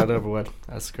 that's my number one.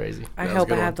 That's crazy, I That was a hope I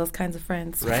good have one. those kinds of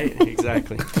friends. right?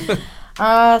 Exactly.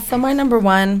 So my number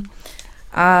one,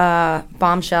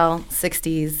 Bombshell,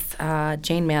 60s,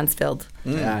 Jane Mansfield.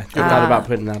 Yeah, I thought about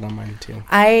putting that on mine too.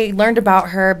 I learned about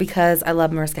her because I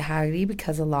love Mariska Hargitay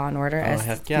because of Law and Order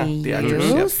heck yeah. The actress,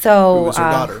 SVU. yep. So, Who was her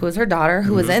daughter. who was her daughter,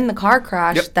 who was in the car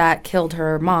crash that killed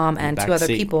her mom and Back two other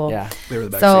seat, people. Yeah. They were the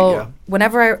back So seat,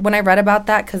 yeah. when I read about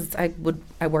that, because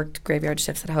I worked graveyard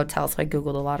shifts at a hotel, so I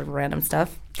googled a lot of random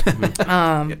stuff.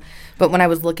 But when I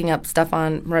was looking up stuff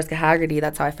on Mariska Hargitay,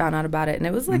 that's how I found out about it, and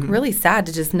it was like really sad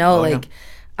to just know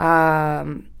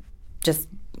just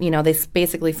they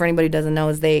basically, for anybody who doesn't know,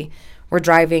 is they were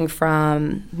driving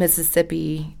from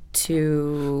Mississippi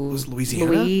to Was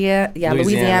Louisiana?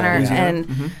 Louisiana.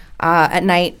 and at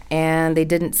night, and they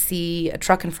didn't see a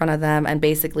truck in front of them, and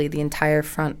basically the entire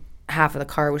front half of the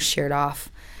car was sheared off.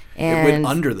 And It went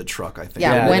under the truck, I think.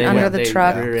 Yeah, went under the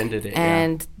truck, rear-ended it,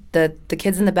 and the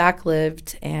kids in the back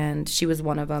lived, and she was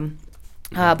one of them.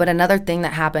 But another thing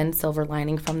that happened, silver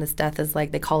lining from this death, is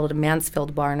like they call it a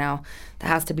Mansfield bar now. That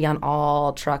has to be on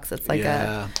all trucks. It's like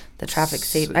the traffic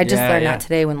safety. I just learned that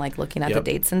today when like looking at the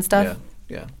dates and stuff.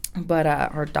 Yeah. But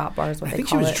or dot bar is what I they think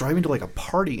call she was it. driving to like a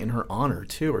party in her honor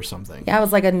too, or something. Yeah, it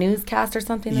was like a newscast or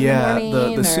something. in the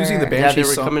morning, the Susie and the or- Banshee Yeah, they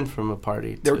were song. coming from a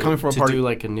party. They were coming from a party to do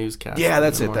like a newscast. Yeah, in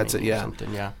that's the it. That's morning it. or Yeah.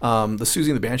 something, yeah. The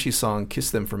Susie and the Banshee song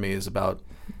 "Kiss Them for Me" is about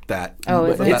that. Oh,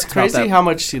 is it? It's about crazy that- how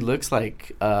much she looks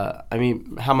like.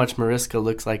 How much Mariska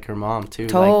looks like her mom too.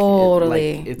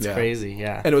 Totally. It's Yeah. crazy.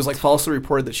 Yeah. And it was like falsely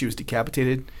reported that she was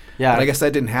decapitated. Yeah. But I guess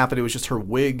that didn't happen. It was just her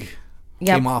wig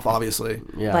Yep. came off, obviously.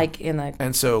 Yeah. like in the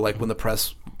And so, like, when the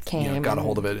press Came got a and-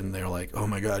 hold of it, and they're like, "Oh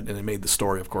my god!" and it made the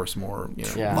story, of course, more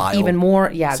Yeah. vile, even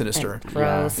more sinister. and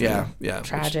gross, Yeah, and yeah, which-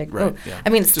 tragic. right, Oh, yeah. I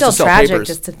mean, it's Just still to sell tragic papers.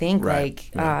 just to think Right,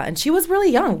 and she was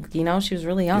really young. She was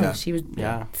really young. Yeah. She was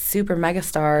Yeah. super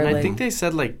megastar. And like, I think they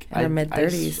said like in her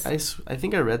mid-30s. I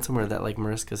think I read somewhere that like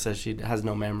Mariska says she has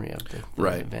no memory of the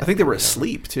Right. event I think they were or whatever.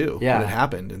 asleep too Yeah. when it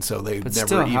happened, and so they But never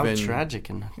still, even. how tragic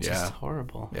and just Yeah.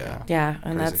 horrible. Yeah. yeah,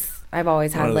 and Crazy. I've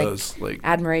always One had of like those, like,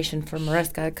 admiration for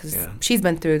Mariska because Yeah. she's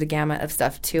been through the gamut of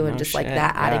stuff too, and No just like shit,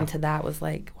 that adding yeah. to that was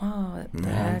like, wow, what the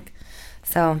Yeah. heck.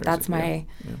 So that's my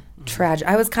yeah. tragic.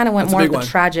 I was kind of went That's a more big of the one.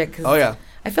 tragic. 'Cause Oh yeah.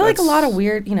 I feel like a lot of That's-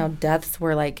 weird, deaths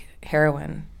were like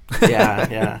heroin, Yeah.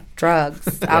 Yeah.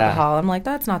 drugs, alcohol. I'm like,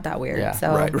 that's not that weird. Yeah.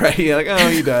 So Right. Yeah. Like, oh,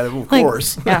 you died. Of like,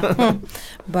 course. yeah.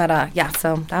 But yeah,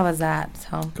 so that was that.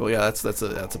 So Cool. Yeah. That's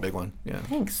a big one. Yeah.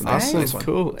 thanks. It's a nice- guys. Awesome, nice one.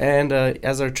 cool. And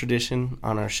as our tradition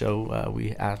on our show,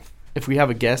 we ask if we have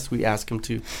a guest, we ask him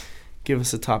to give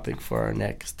us a topic for our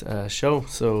next show.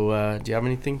 So, do you have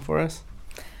anything for us?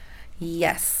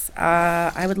 Yes,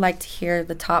 I would like to hear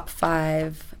the top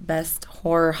 5 best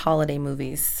horror holiday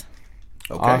movies.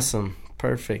 Okay. Awesome,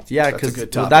 perfect. Yeah, That's a because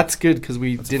good topic. that's good because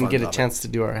we That's a didn't fun get a topic. chance to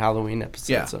do our Halloween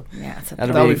episode. Yeah. So Yeah, it's a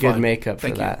that'll That'll be a be good fun. makeup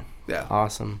Thank for you. that. Yeah.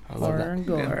 Awesome, I love horror that. and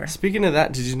gore. Speaking of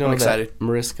that, did you know I'm that excited.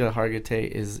 Mariska Hargitay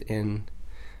is in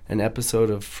an episode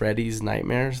of Freddy's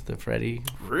Nightmares, the Freddy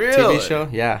Really? TV show?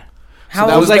 Yeah. How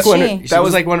that old was was like one. she? She That was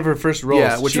was- like one of her first roles.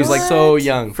 Yeah, which she was was- like so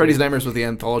young. Freddy's Nightmares was the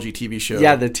anthology TV show.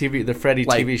 Yeah, the Freddy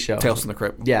like TV show. Tales from the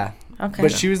Crypt. Yeah. Okay.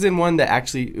 But she was in one that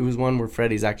actually, it was one where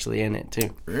Freddy's actually in it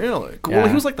too. Really? Cool. Yeah. Well,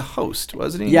 he was like the host,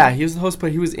 wasn't he? Yeah, he was the host,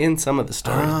 but he was in some of the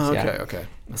stories. Oh, okay. yeah. Okay.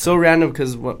 So random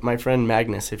because my friend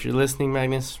Magnus, if you're listening,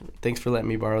 Magnus, thanks for letting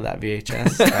me borrow that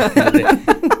VHS. back in the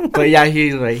day. But yeah,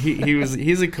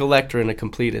 he's a collector and a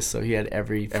completist, so he had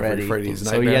every Freddy. Freddy's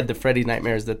so he Nightmare. had the Freddy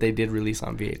Nightmares that they did release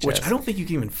on VHS. Which I don't think you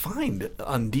can even find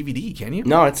on DVD, can you?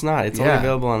 No, it's not. It's only Yeah.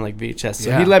 available on like VHS. So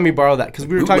Yeah. he let me borrow that because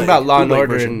we were talking Bootleg- about Law and bootleg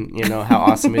Order version. and how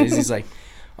awesome it is. He's like,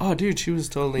 "Oh, dude, she was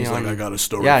totally He's on." like, "I got a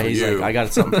story Yeah, for he's you." like, "I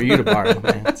got something for you to borrow,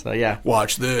 man." So yeah,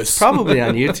 Watch this. probably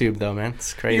on YouTube though, man.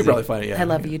 It's crazy. You can probably find it. Yeah. I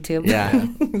love YouTube. Yeah,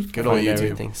 Good old find YouTube.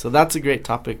 everything. So that's a great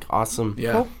topic. Awesome.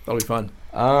 Yeah. Cool. That'll be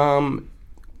fun.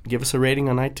 Give us a rating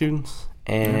on iTunes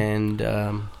and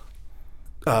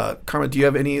Karma, do you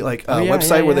have any like Oh, yeah,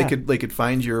 website yeah, where yeah. they could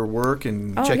find your work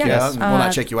and Oh, check you yes. out? Well,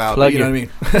 not check you out, plug but you know you.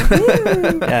 what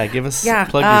I mean. yeah, give us Yeah.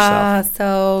 plug yourself.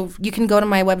 So you can go to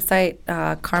my website,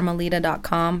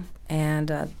 karmalita.com,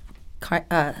 and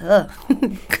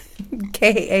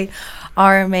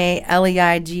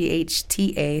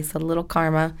KARMALEIGHTA, so little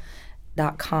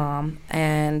karma.com.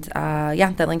 And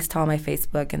that links to all my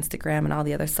Facebook, Instagram, and all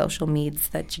the other social medias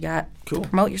that you got Cool. to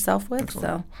promote yourself with.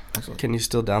 Excellent. So. Can you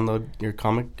still download your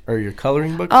comic or your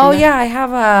coloring book? Oh from there? yeah, I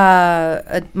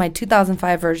have my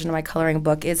 2005 version of my coloring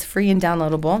book is free and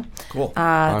downloadable. Cool. It's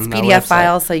On that PDF website.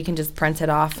 files, so you can just print it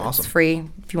off. Awesome. It's free.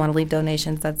 If you want to leave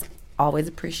donations, that's always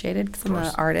appreciated because I'm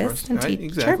an artist and Right, teacher.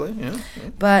 exactly. Yeah.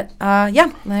 But I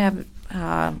have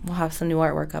we'll have some new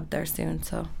artwork up there soon.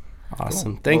 So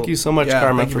Awesome. Cool. Thank Well, you so much, yeah,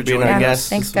 Karma, thank you for for being joining our us. guest.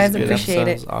 Thanks, This was guys. a good Appreciate episode.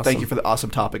 it. It was awesome. Thank you for the awesome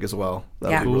topic as well.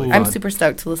 That Yeah, was really I'm fun. super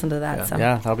stoked to listen to that. Yeah. So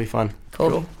Yeah, that'll be fun.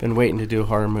 cool. Been waiting to do a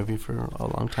horror movie for a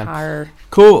long time. Horror.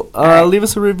 Cool. right. Leave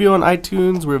us a review on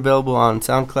iTunes. We're available on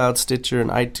SoundCloud, Stitcher, and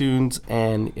iTunes.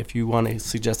 And if you want to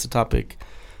suggest a topic,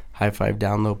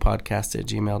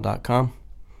 high5downloadpodcast@gmail.com.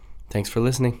 Thanks for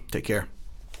listening. Take care.